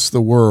towards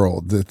the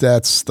world,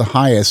 that's the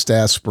highest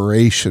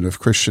aspiration of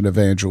Christian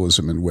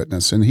evangelism and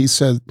witness. And he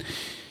said,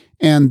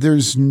 and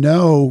there's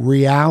no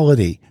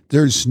reality.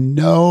 There's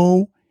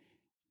no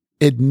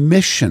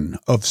admission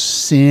of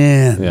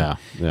sin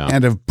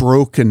and of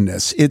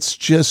brokenness. It's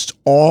just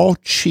all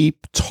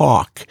cheap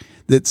talk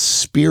that's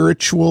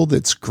spiritual,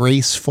 that's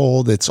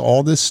graceful, that's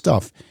all this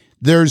stuff.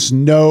 There's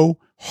no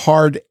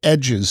hard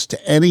edges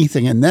to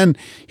anything. And then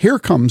here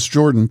comes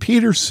Jordan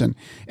Peterson,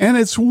 and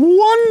it's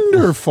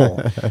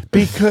wonderful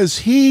because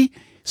he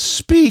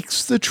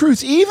speaks the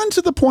truth, even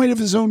to the point of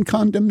his own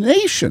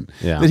condemnation,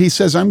 that he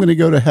says, I'm going to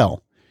go to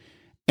hell,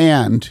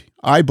 and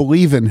I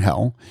believe in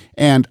hell,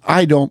 and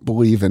I don't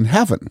believe in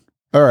heaven.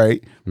 All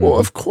right. Well,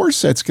 of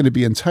course, that's going to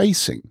be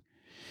enticing.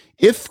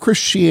 If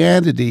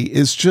Christianity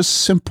is just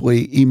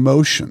simply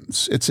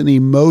emotions, it's an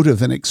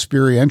emotive and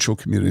experiential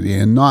community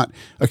and not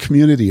a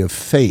community of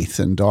faith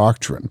and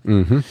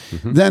doctrine,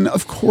 then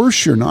of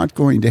course you're not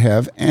going to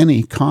have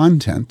any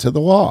content to the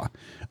law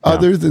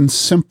other than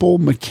simple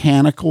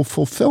mechanical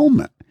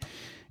fulfillment.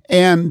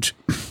 And,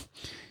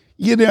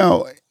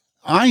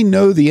 I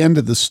know the end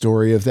of the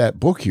story of that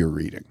book you're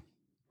reading.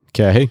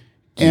 Okay.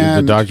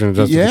 And the Doctrine of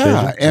Justification.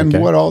 Yeah, and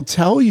what I'll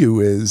tell you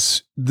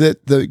is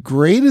that the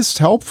greatest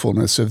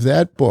helpfulness of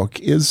that book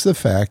is the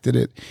fact that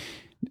it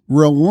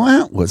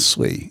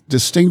relentlessly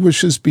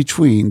distinguishes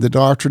between the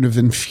doctrine of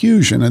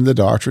infusion and the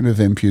doctrine of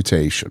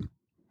imputation.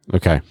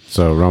 Okay,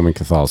 so Roman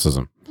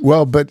Catholicism.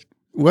 Well, but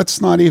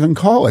let's not even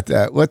call it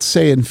that. Let's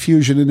say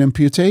infusion and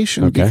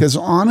imputation, because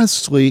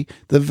honestly,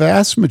 the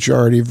vast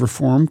majority of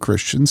Reformed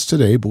Christians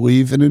today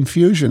believe in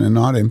infusion and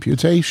not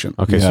imputation.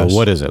 Okay, so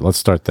what is it? Let's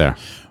start there.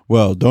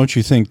 Well, don't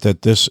you think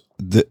that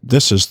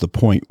this is the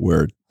point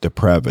where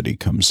depravity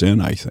comes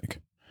in, I think?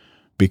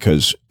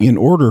 Because in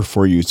order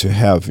for you to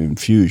have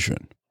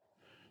infusion,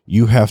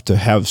 you have to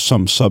have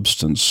some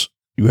substance.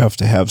 You have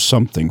to have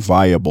something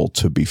viable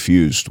to be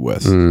fused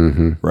with,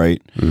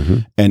 right? Mm-hmm.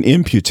 And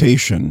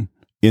imputation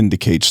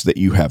indicates that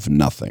you have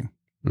nothing.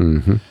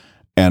 Mm-hmm.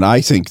 And I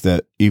think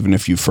that even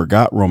if you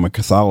forgot Roman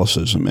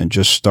Catholicism and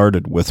just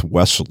started with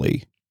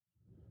Wesley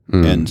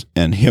and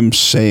him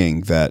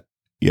saying that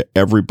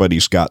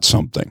everybody's got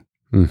something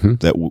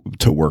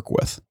to work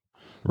with,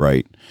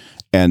 right?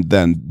 And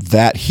then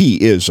that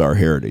he is our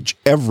heritage.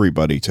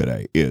 Everybody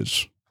today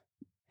is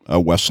a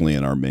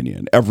Wesleyan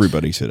Arminian.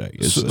 Everybody today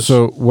is this.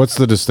 So what's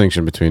the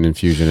distinction between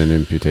infusion and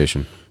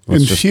imputation?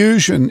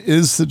 Infusion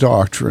is the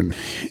doctrine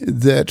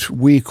that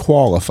we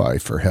qualify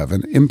for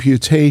heaven.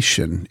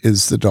 Imputation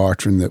is the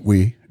doctrine that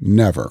we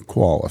never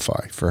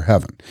qualify for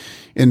heaven.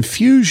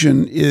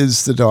 Infusion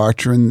is the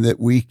doctrine that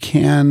we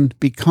can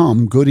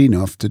become good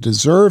enough to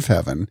deserve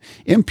heaven.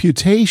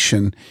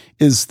 Imputation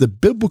is the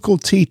biblical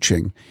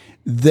teaching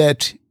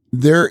that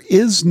there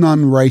is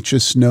none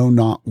righteous, no,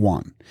 not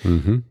one.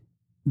 Mm-hmm.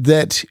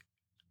 That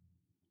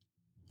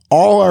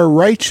all our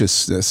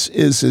righteousness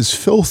is as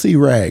filthy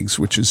rags,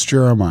 which is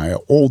Jeremiah,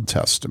 Old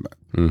Testament.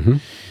 Mm-hmm.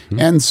 Mm-hmm.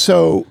 And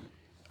so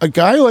a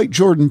guy like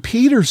Jordan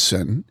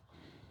Peterson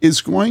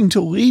is going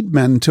to lead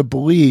men to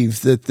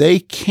believe that they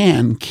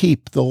can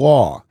keep the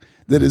law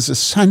that is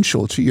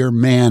essential to your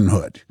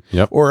manhood.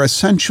 Yep. Or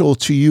essential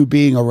to you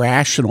being a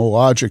rational,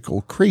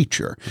 logical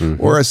creature,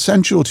 or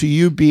essential to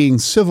you being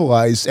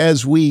civilized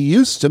as we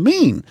used to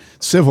mean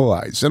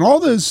civilized. And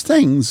all those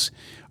things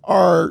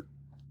are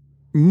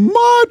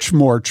much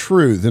more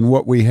true than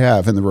what we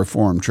have in the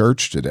Reformed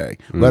Church today,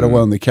 let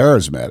alone the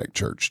Charismatic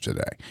Church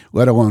today,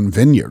 let alone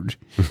Vineyard.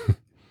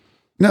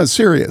 No,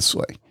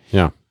 seriously.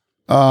 Yeah.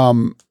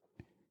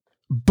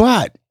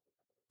 But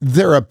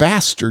they're a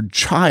bastard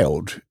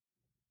child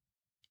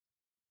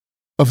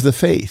of the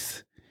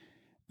faith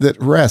that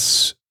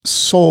rests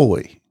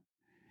solely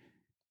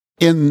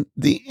in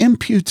the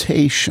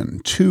imputation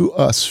to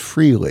us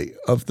freely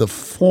of the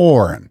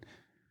foreign,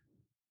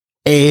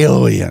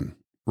 alien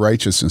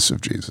righteousness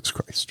of Jesus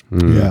Christ.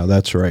 Yeah,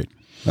 that's right.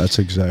 That's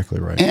exactly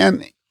right.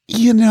 And,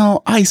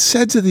 I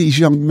said to these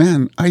young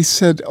men, I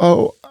said,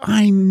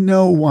 I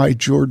know why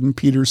Jordan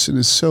Peterson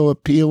is so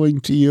appealing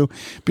to you,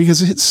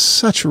 because it's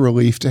such a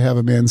relief to have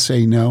a man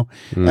say no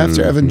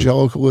after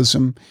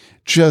evangelicalism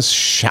just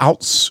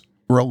shouts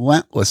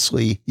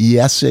relentlessly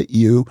yes at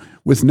you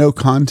with no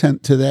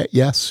content to that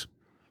yes,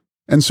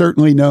 and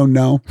certainly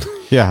no.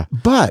 Yeah.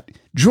 But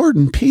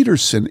Jordan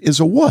Peterson is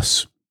a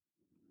wuss.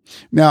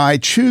 Now, I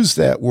choose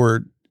that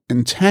word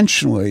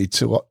intentionally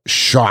to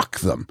shock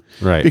them.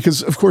 Right.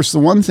 Because, of course, the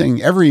one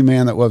thing every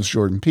man that loves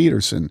Jordan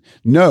Peterson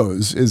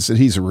knows is that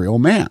he's a real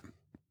man.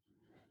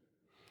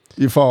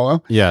 You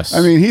follow? Yes.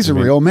 I mean, he's a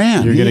real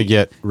man. You're going to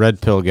get red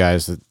pill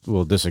guys that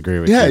will disagree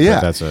with you.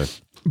 Yeah.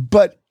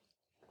 But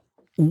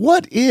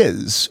what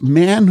is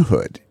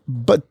manhood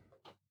but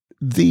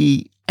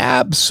the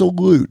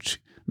absolute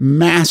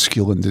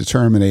masculine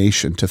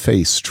determination to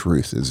face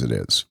truth as it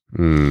is?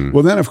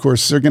 Well, then, of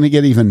course, they're going to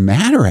get even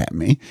madder at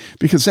me,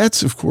 because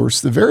that's, of course,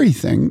 the very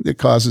thing that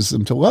causes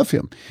them to love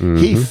him.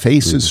 He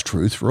faces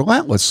truth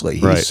relentlessly.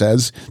 He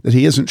says that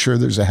he isn't sure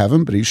there's a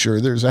heaven, but he's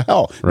sure there's a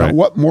hell. Right. Now,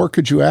 what more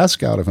could you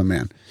ask out of a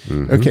man?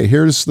 Okay,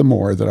 here's the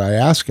more that I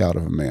ask out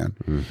of a man,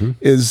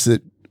 is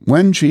that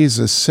when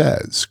Jesus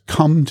says,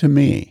 "Come to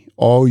me,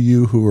 all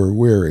you who are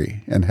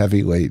weary and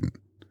heavy laden,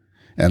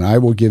 and I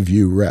will give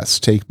you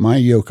rest. Take my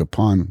yoke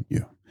upon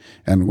you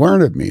and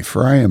learn of me,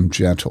 for I am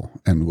gentle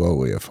and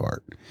lowly of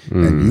heart,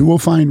 and you will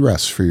find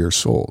rest for your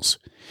souls."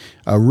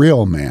 A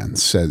real man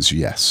says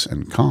yes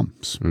and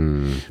comes.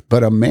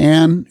 But a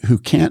man who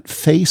can't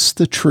face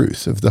the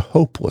truth of the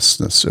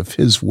hopelessness of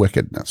his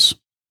wickedness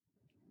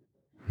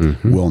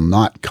will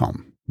not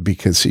come,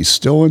 because he's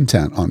still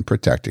intent on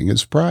protecting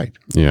his pride.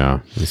 Yeah,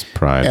 his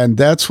pride. And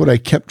that's what I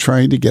kept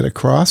trying to get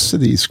across to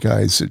these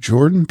guys, that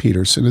Jordan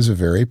Peterson is a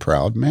very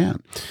proud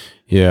man.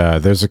 Yeah,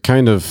 there's a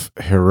kind of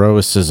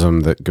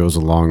heroicism that goes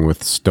along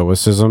with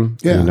stoicism.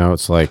 Yeah.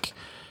 It's like,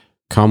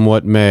 come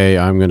what may,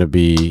 I'm going to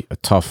be a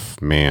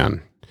tough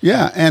man.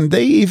 Yeah, and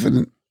they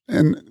even,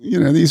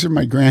 these are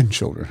my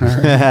grandchildren.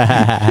 Right?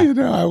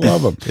 I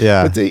love them.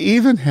 Yeah. But they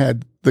even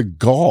had the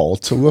gall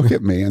to look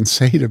at me and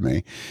say to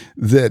me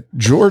that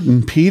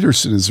Jordan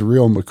Peterson is a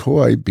real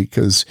McCoy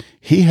because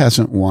he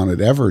hasn't wanted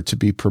ever to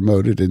be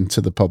promoted into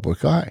the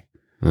public eye.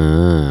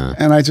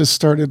 And I just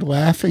started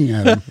laughing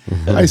at him.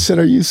 I said,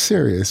 "Are you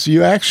serious?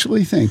 You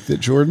actually think that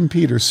Jordan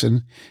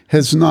Peterson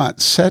has not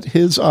set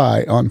his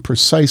eye on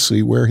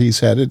precisely where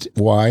he's headed,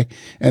 why,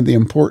 and the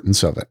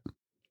importance of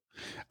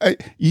it?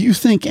 You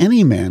think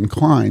any man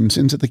climbs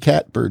into the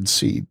catbird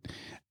seat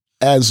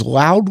as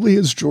loudly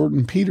as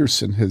Jordan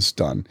Peterson has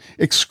done,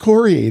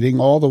 excoriating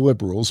all the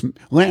liberals,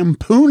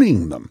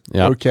 lampooning them,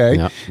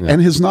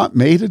 and has not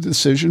made a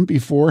decision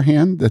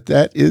beforehand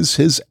that is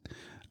his,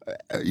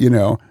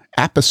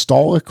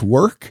 apostolic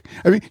work.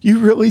 I mean, you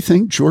really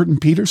think Jordan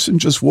Peterson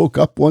just woke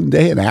up one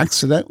day and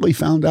accidentally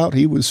found out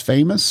he was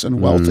famous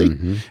and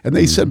wealthy? And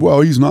they said,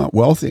 well, he's not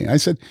wealthy. I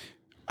said,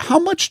 how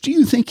much do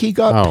you think he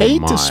got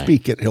paid to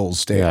speak at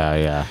Hillsdale?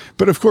 Yeah.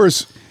 But of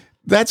course,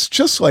 that's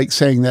just like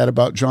saying that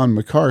about John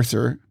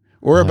MacArthur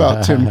or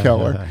about Tim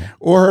Keller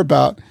or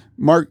about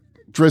Mark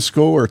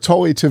Driscoll or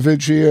Tully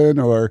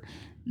Tavigian or,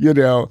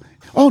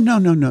 oh, no,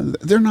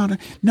 they're not.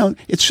 No,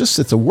 it's just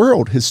that the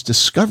world has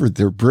discovered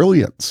their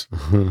brilliance.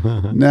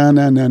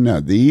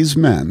 No. These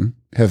men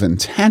have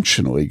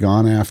intentionally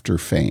gone after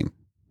fame.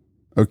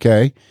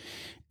 Okay?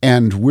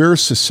 And we're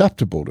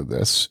susceptible to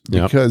this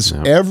because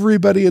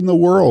everybody in the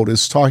world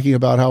is talking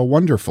about how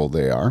wonderful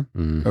they are.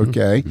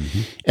 Okay?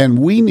 And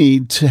we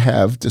need to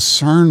have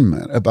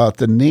discernment about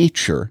the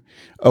nature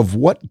of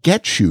what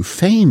gets you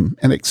fame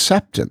and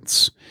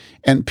acceptance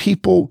and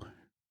people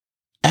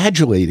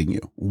adulating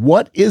you.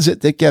 What is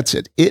it that gets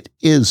it? It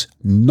is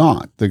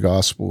not the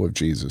gospel of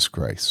Jesus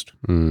Christ.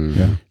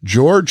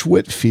 George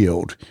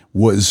Whitefield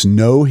was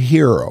no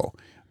hero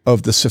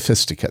of the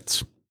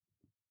Sophisticates.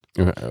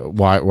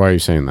 Why are you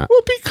saying that?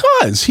 Well,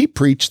 because he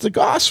preached the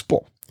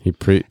gospel.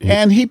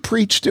 And he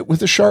preached it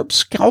with a sharp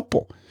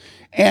scalpel.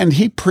 And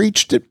he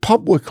preached it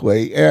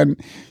publicly.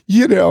 And,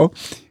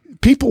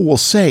 people will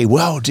say,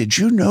 well, did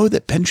you know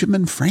that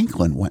Benjamin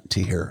Franklin went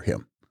to hear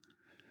him?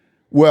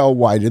 Well,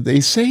 why did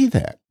they say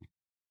that?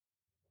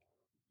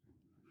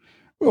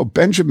 Well,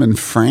 Benjamin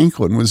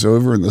Franklin was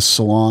over in the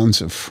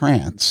salons of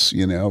France,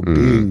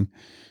 being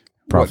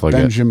what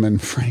Benjamin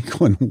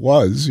Franklin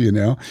was,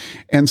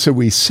 And so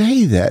we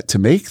say that to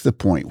make the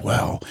point,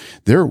 well,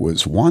 there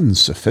was one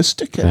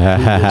sophisticate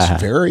who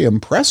was very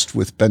impressed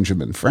with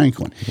Benjamin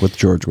Franklin. With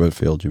George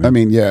Whitefield, you mean? I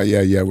mean,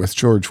 yeah, with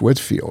George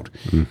Whitefield.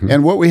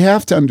 And what we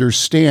have to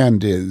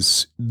understand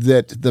is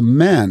that the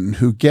men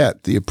who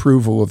get the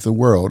approval of the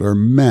world are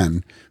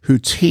men who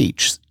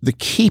teach the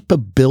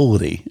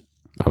keepability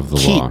of the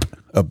law.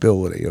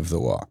 Ability of the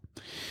law.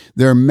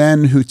 They're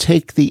men who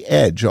take the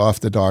edge off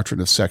the doctrine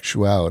of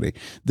sexuality.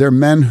 They're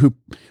men who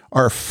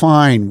are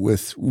fine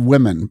with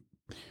women,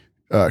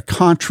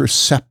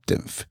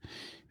 contraceptive,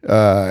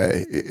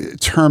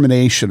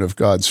 termination of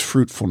God's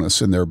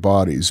fruitfulness in their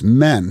bodies,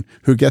 men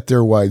who get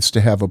their wives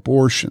to have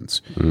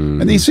abortions.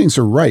 And these things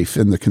are rife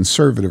in the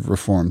conservative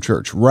Reformed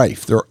Church,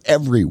 rife. They're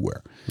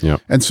everywhere.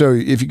 And so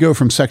if you go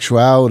from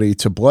sexuality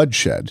to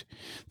bloodshed,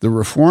 the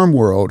Reformed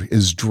world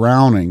is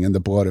drowning in the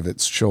blood of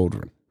its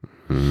children.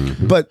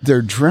 But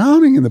they're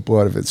drowning in the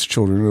blood of its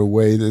children in a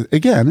way that,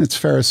 again, it's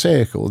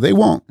Pharisaical. They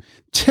won't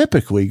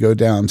typically go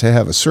down to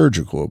have a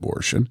surgical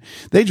abortion.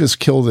 They just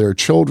kill their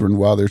children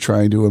while they're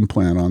trying to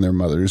implant on their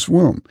mother's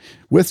womb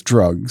with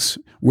drugs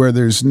where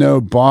there's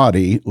no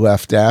body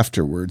left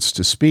afterwards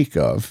to speak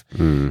of.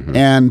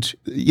 And,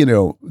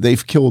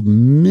 they've killed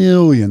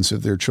millions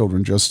of their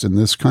children just in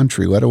this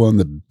country, let alone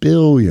the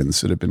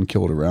billions that have been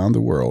killed around the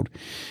world.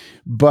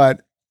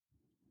 But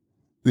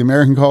the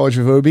American College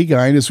of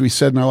OB-GYN, as we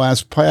said in our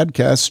last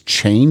podcast,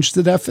 changed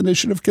the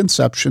definition of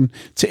conception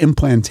to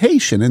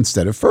implantation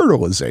instead of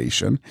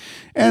fertilization.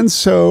 And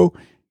so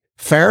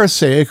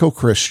Pharisaical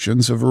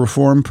Christians of a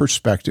Reformed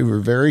perspective are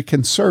very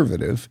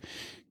conservative,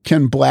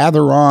 can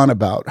blather on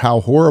about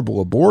how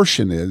horrible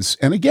abortion is.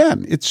 And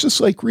again, it's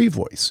just like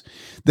Revoice.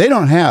 They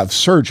don't have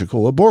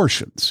surgical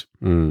abortions,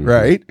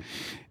 right?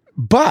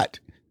 But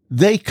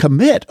they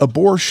commit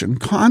abortion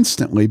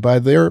constantly by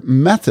their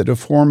method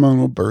of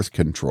hormonal birth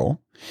control.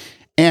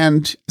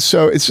 And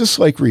so it's just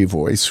like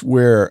Revoice,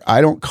 where I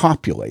don't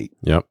copulate.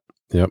 Yep.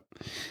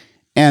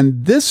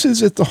 And this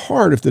is at the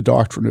heart of the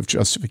doctrine of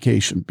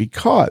justification,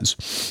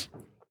 because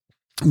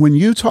when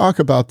you talk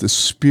about the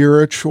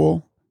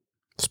spirituality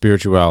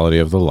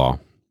of the law,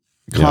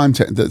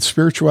 content, the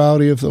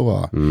spirituality of the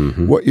law,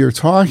 what you're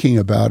talking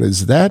about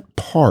is that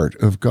part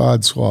of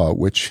God's law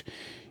which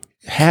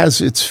has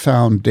its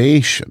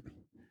foundation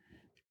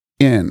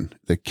in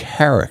the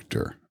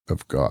character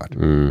of God,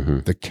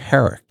 the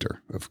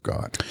character of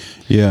God.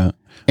 Yeah.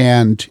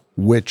 And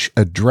which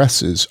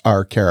addresses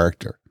our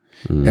character.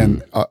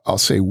 And I'll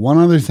say one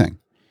other thing.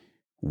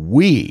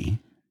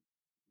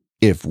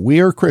 If we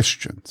are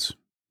Christians,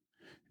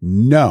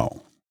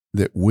 know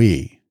that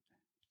we,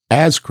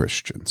 as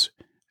Christians,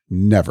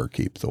 never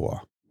keep the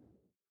law.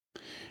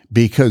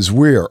 Because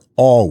we're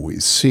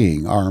always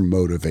seeing our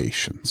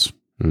motivations.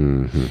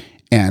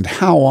 And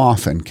how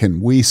often can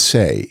we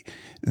say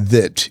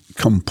that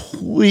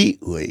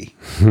completely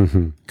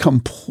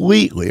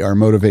our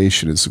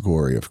motivation is the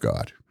glory of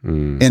God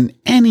in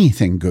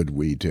anything good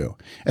we do?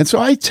 And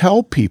so I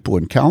tell people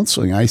in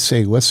counseling, I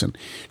say, listen,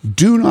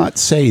 do not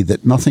say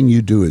that nothing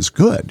you do is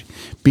good,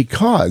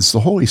 because the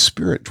Holy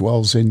Spirit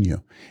dwells in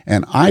you.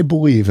 And I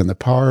believe in the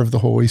power of the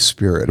Holy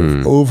Spirit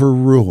of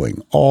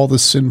overruling all the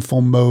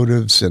sinful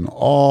motives and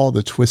all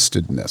the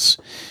twistedness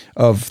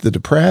of the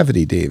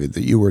depravity, David,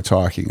 that you were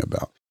talking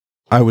about.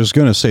 I was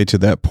going to say to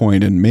that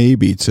point, and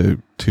maybe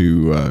to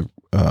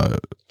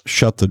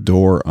shut the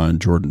door on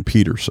Jordan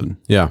Peterson.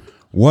 Yeah.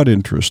 What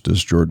interest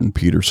does Jordan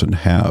Peterson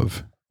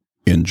have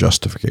in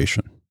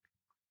justification?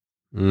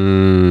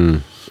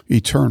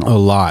 Eternal. A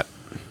lot.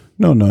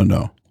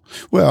 No.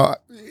 Well,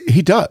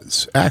 he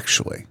does,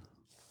 actually.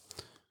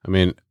 I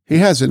mean, he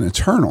has an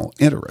eternal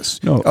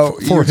interest. No,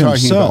 for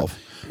himself.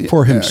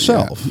 For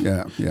himself.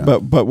 Yeah.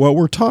 But what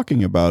we're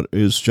talking about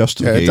is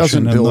justification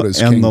doesn't build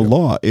his and the kingdom.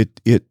 law.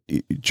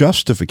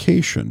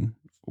 Justification,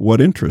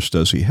 what interest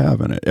does he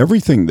have in it?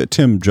 Everything that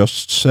Tim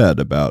just said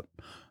about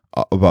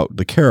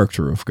the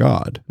character of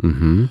God,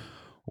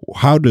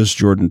 how does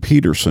Jordan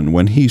Peterson,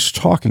 when he's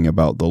talking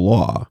about the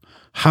law,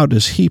 how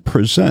does he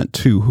present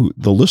to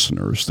the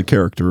listeners the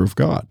character of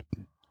God?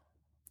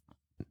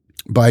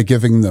 By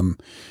giving them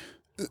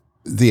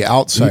the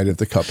outside of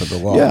the cup of the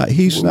law. Yeah,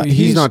 he's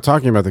not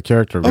talking about the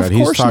character of God. Of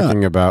He's course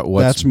talking not. about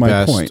what's That's my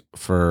best point.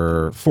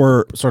 for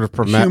sort of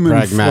Human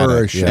pragmatic.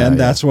 flourishing. And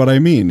that's what I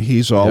mean.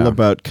 He's all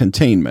about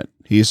containment.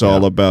 He's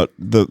all about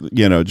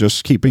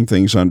just keeping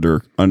things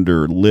under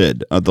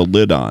lid, the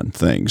lid on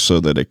things, so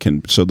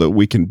that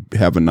we can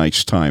have a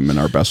nice time in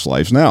our best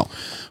lives now.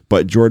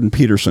 But Jordan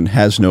Peterson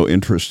has no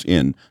interest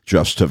in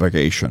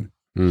justification.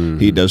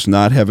 He does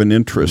not have an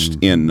interest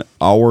in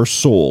our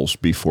souls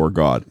before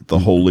God, the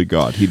holy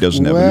God. He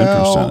doesn't have an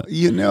interest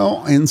in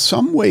it. In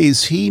some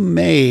ways, he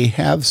may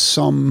have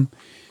some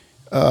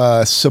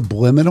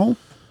subliminal,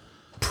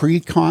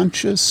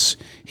 preconscious.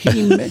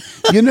 He may,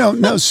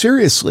 no,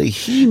 seriously,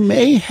 he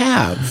may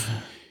have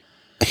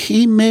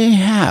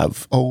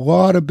a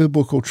lot of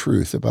biblical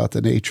truth about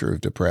the nature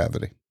of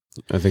depravity.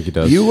 I think he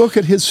does. You look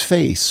at his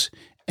face,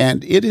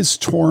 and it is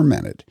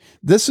tormented.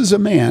 This is a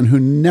man who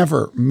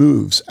never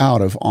moves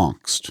out of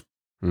angst.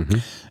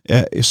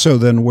 So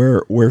then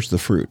where's the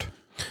fruit?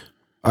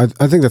 I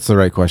think that's the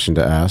right question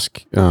to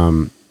ask.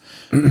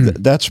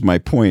 That's my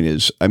point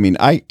is, I mean,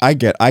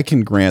 I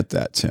can grant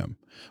that, Tim.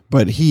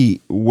 But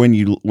when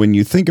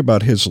you think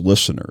about his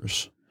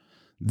listeners,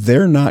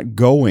 they're not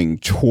going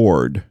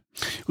toward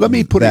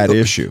that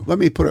issue. Let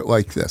me put it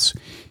like this.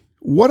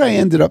 What I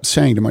ended up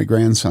saying to my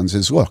grandsons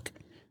is, look,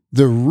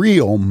 the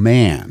real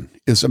man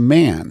is a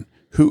man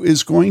who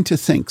is going to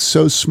think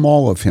so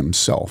small of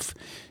himself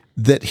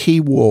that he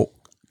will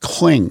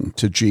cling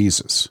to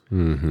Jesus.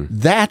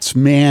 That's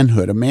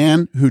manhood, a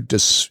man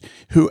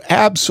who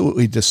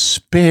absolutely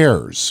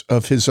despairs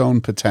of his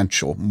own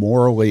potential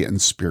morally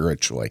and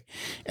spiritually,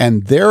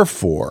 and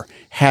therefore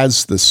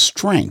has the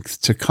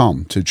strength to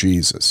come to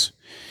Jesus.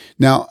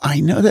 Now,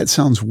 I know that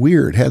sounds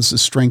weird, has the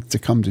strength to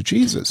come to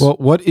Jesus. Well,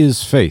 what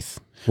is faith?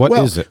 What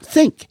is it?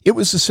 Think, it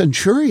was the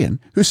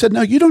centurion who said,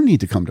 no, you don't need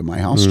to come to my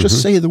house.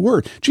 Just say the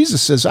word.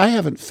 Jesus says, I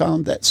haven't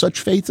found that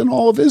such faith in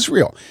all of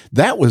Israel.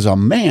 That was a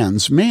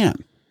man's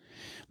man.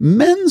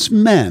 Men's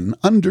men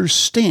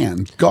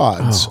understand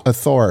God's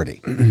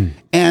authority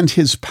and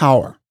his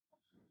power.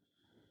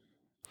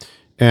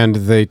 And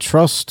they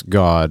trust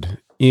God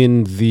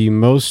in the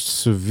most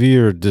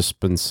severe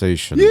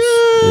dispensations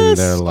in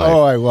their life.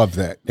 Oh, I love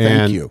that.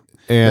 Thank you.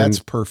 And that's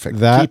perfect.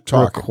 That Keep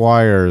talking.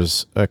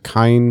 requires a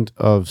kind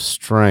of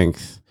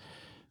strength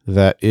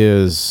that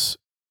is,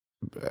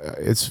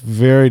 it's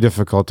very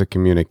difficult to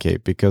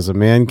communicate, because a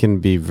man can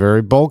be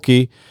very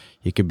bulky.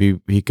 He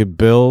could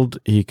build,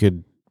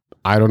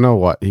 I don't know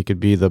what, he could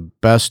be the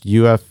best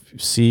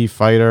UFC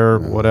fighter,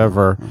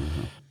 whatever,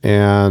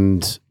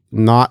 and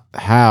not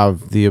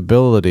have the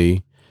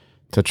ability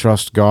to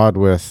trust God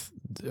with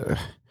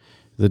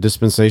the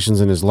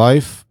dispensations in his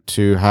life,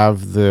 to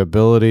have the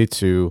ability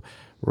to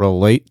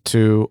relate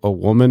to a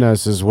woman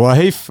as his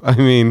wife. I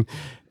mean,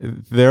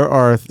 there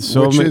are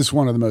so many. Which is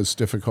one of the most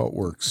difficult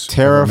works.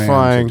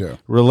 Terrifying. Of a man to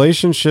do.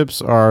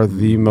 Relationships are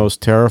the most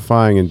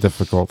terrifying and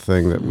difficult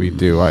thing that we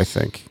do, I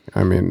think.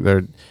 I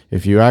mean,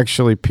 if you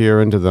actually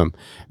peer into them,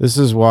 this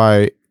is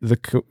why the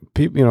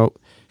people,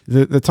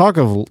 the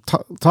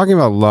talking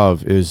about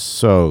love is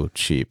so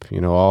cheap.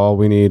 All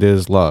we need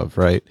is love,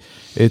 right?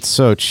 It's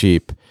so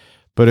cheap.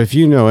 But if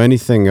you know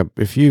anything,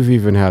 if you've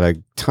even had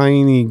a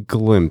tiny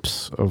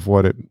glimpse of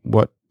what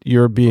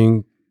you're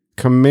being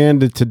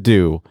commanded to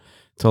do,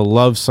 to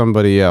love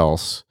somebody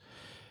else,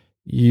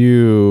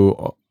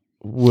 you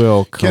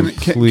will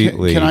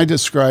completely. Can I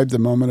describe the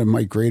moment of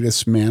my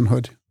greatest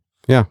manhood?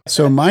 Yeah.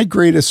 So my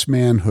greatest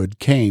manhood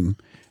came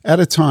at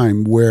a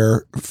time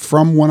where,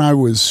 from when I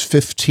was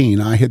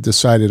 15, I had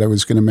decided I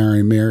was going to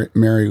marry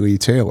Mary Lee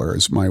Taylor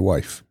as my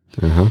wife.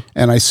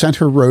 And I sent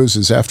her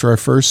roses after our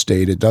first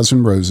date, a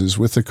dozen roses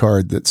with a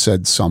card that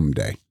said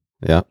someday.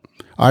 Yeah.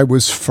 I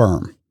was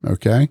firm,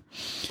 okay?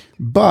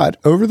 But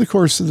over the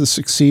course of the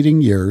succeeding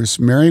years,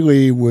 Mary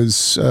Lee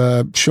was,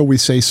 shall we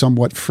say,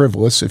 somewhat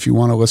frivolous. If you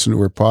want to listen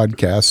to her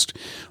podcast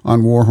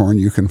on Warhorn,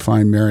 you can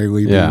find Mary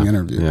Lee being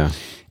interviewed. Yeah.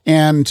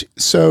 And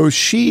so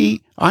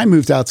I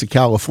moved out to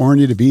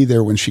California to be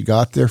there when she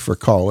got there for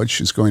college.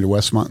 She's going to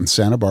Westmont in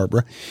Santa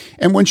Barbara.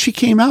 And when she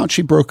came out,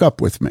 she broke up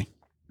with me.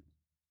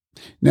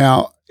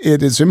 Now,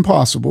 it is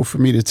impossible for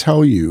me to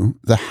tell you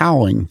the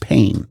howling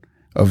pain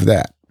of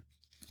that.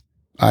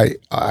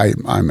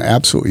 I'm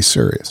absolutely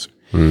serious.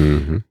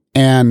 Mm-hmm.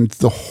 And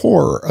the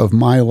horror of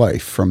my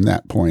life from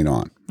that point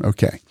on.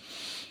 Okay.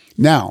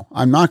 Now,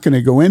 I'm not going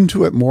to go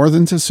into it more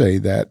than to say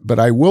that, but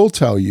I will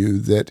tell you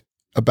that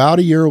about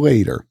a year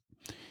later,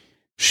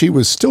 she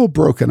was still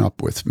broken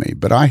up with me,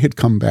 but I had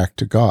come back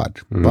to God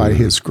by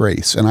his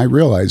grace. And I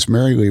realized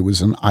Mary Lee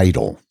was an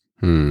idol.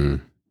 Mm-hmm.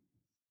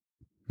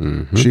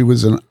 She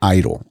was an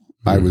idol.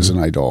 I was an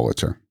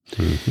idolater.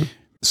 Mm-hmm.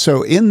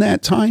 So in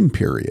that time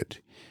period,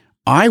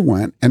 I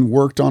went and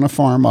worked on a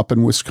farm up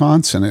in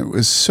Wisconsin. It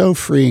was so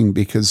freeing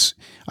because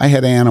I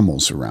had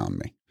animals around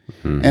me.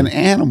 Mm-hmm. And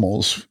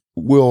animals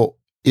will,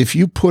 if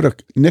you put a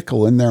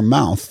nickel in their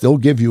mouth, they'll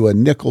give you a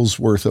nickel's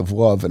worth of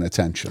love and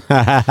attention.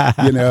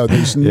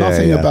 There's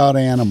nothing about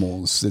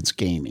animals that's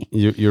gamey.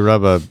 You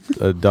rub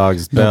a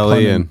dog's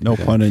belly no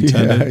pun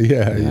intended.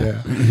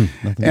 Yeah.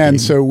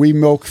 And so we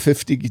milked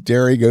 50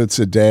 dairy goats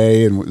a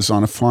day and was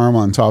on a farm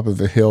on top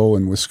of a hill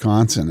in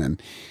Wisconsin.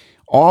 And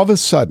all of a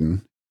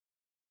sudden,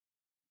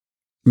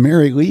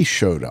 Mary Lee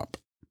showed up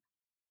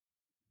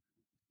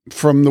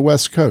from the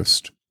West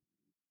Coast.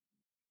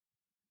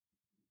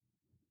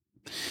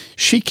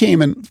 She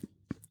came and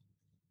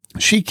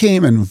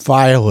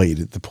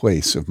violated the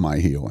place of my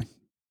healing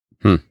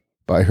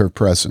by her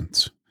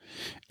presence.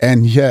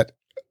 And yet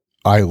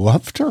I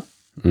loved her.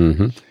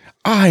 Mm-hmm.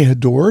 I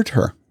adored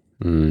her.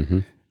 Mm-hmm.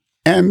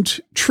 And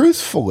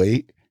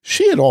truthfully,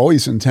 she had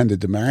always intended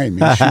to marry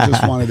me. She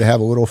just wanted to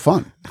have a little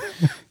fun.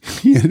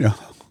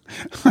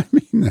 I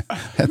mean,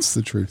 that's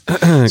the truth.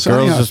 Girls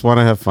just want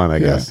to have fun, I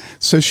guess.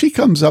 So she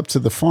comes up to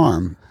the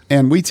farm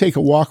and we take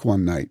a walk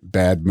one night.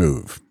 Bad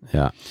move.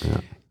 Yeah.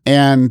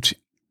 And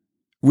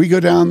we go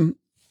down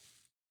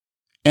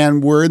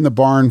and we're in the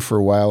barn for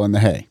a while in the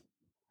hay.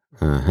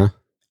 Uh-huh.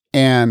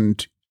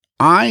 And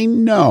I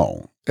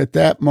know at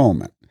that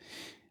moment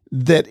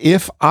that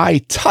if I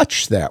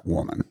touch that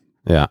woman,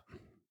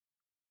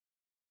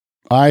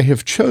 I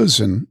have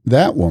chosen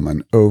that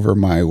woman over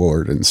my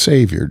Lord and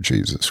Savior,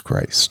 Jesus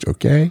Christ.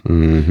 Okay?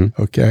 Mm-hmm.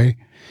 Okay?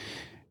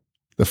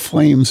 The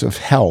flames of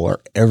hell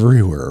are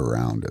everywhere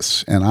around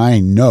us, and I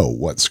know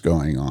what's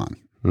going on.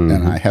 Mm-hmm.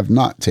 And I have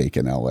not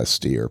taken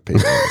LSD or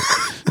payload.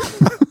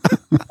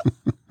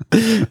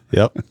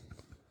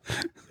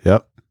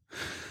 Yep.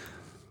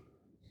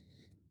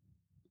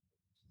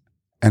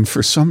 And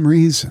for some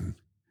reason,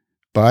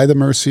 by the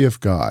mercy of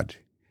God,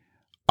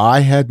 I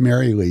had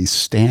Mary Lee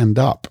stand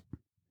up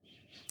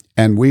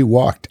and we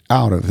walked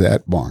out of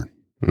that barn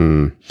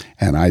and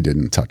I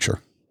didn't touch her.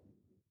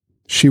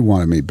 She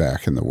wanted me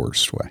back in the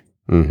worst way.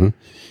 Mm-hmm.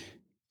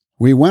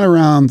 We went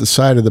around the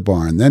side of the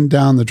barn, then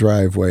down the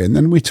driveway, and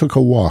then we took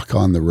a walk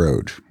on the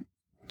road,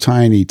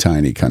 tiny,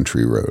 tiny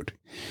country road.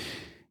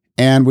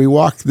 And we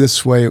walked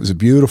this way. It was a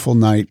beautiful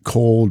night,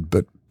 cold,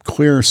 but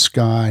clear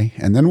sky.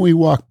 And then we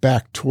walked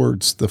back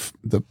towards the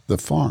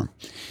farm.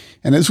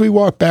 And as we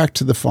walked back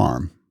to the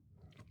farm,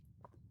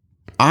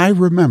 I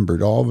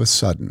remembered all of a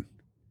sudden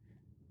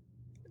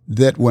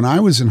that when I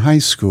was in high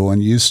school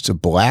and used to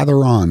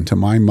blather on to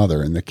my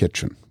mother in the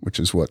kitchen, which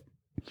is what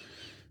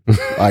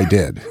I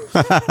did.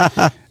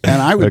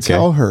 And I would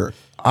tell her,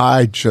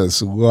 I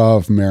just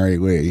love Mary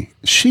Lee.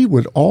 She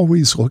would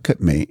always look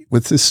at me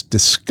with this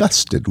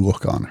disgusted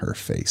look on her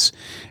face.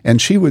 And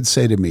she would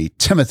say to me,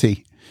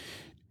 Timothy,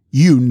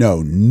 you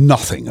know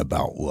nothing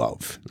about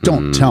love.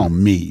 Don't tell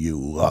me you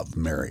love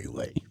Mary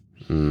Lee.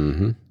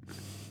 Mm-hmm.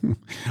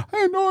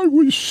 And I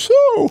was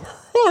so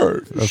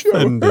hurt.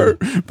 Offended.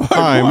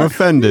 I'm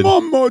offended.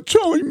 Mama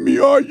telling me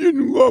I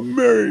didn't love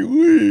Mary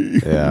Lee.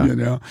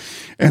 Yeah.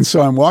 And so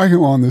I'm walking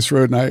along this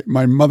road and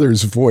my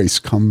mother's voice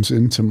comes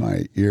into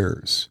my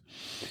ears.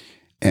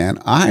 And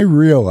I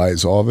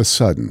realize all of a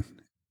sudden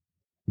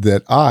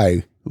that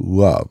I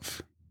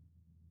love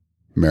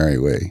Mary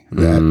Lee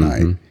that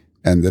night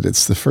and that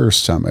it's the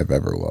first time I've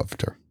ever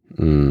loved her.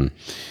 Mm.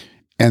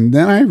 And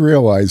then I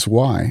realized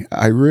why.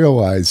 I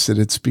realized that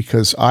it's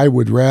because I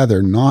would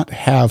rather not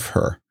have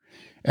her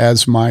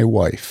as my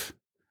wife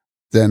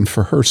than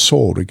for her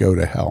soul to go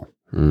to hell.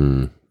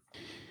 Mm.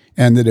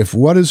 And that if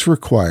what is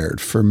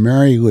required for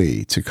Mary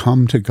Lee to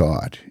come to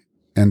God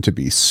and to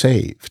be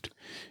saved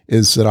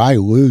is that I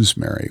lose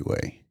Mary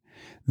Lee,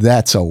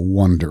 that's a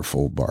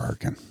wonderful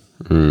bargain.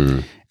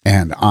 Mm.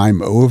 And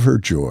I'm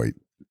overjoyed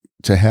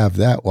to have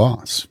that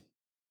loss.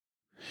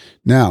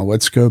 Now,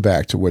 let's go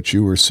back to what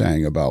you were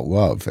saying about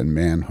love and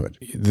manhood.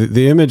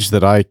 The image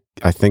that I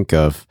think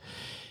of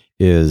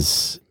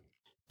is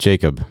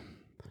Jacob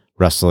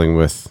wrestling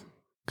with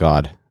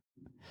God.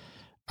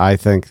 I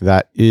think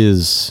that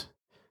is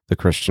the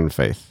Christian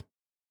faith.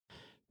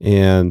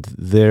 And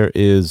there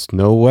is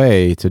no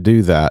way to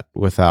do that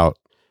without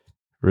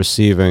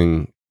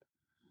receiving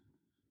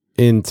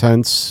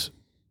intense,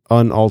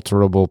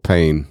 unalterable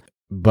pain.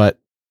 But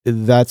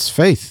that's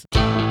faith.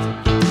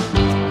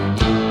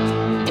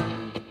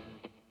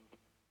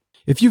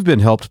 If you've been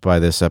helped by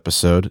this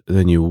episode,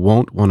 then you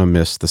won't want to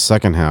miss the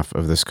second half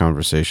of this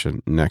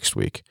conversation next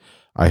week.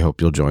 I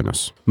hope you'll join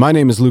us. My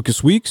name is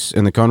Lucas Weeks,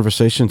 and the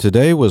conversation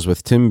today was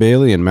with Tim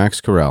Bayly and Max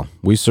Carell.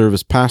 We serve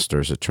as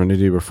pastors at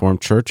Trinity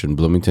Reformed Church in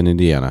Bloomington,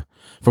 Indiana.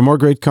 For more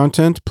great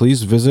content,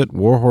 please visit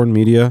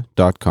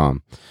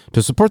warhornmedia.com.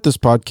 To support this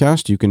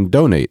podcast, you can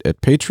donate at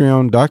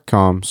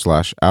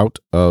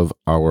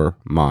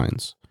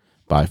patreon.com/outofourminds.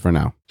 Bye for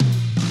now.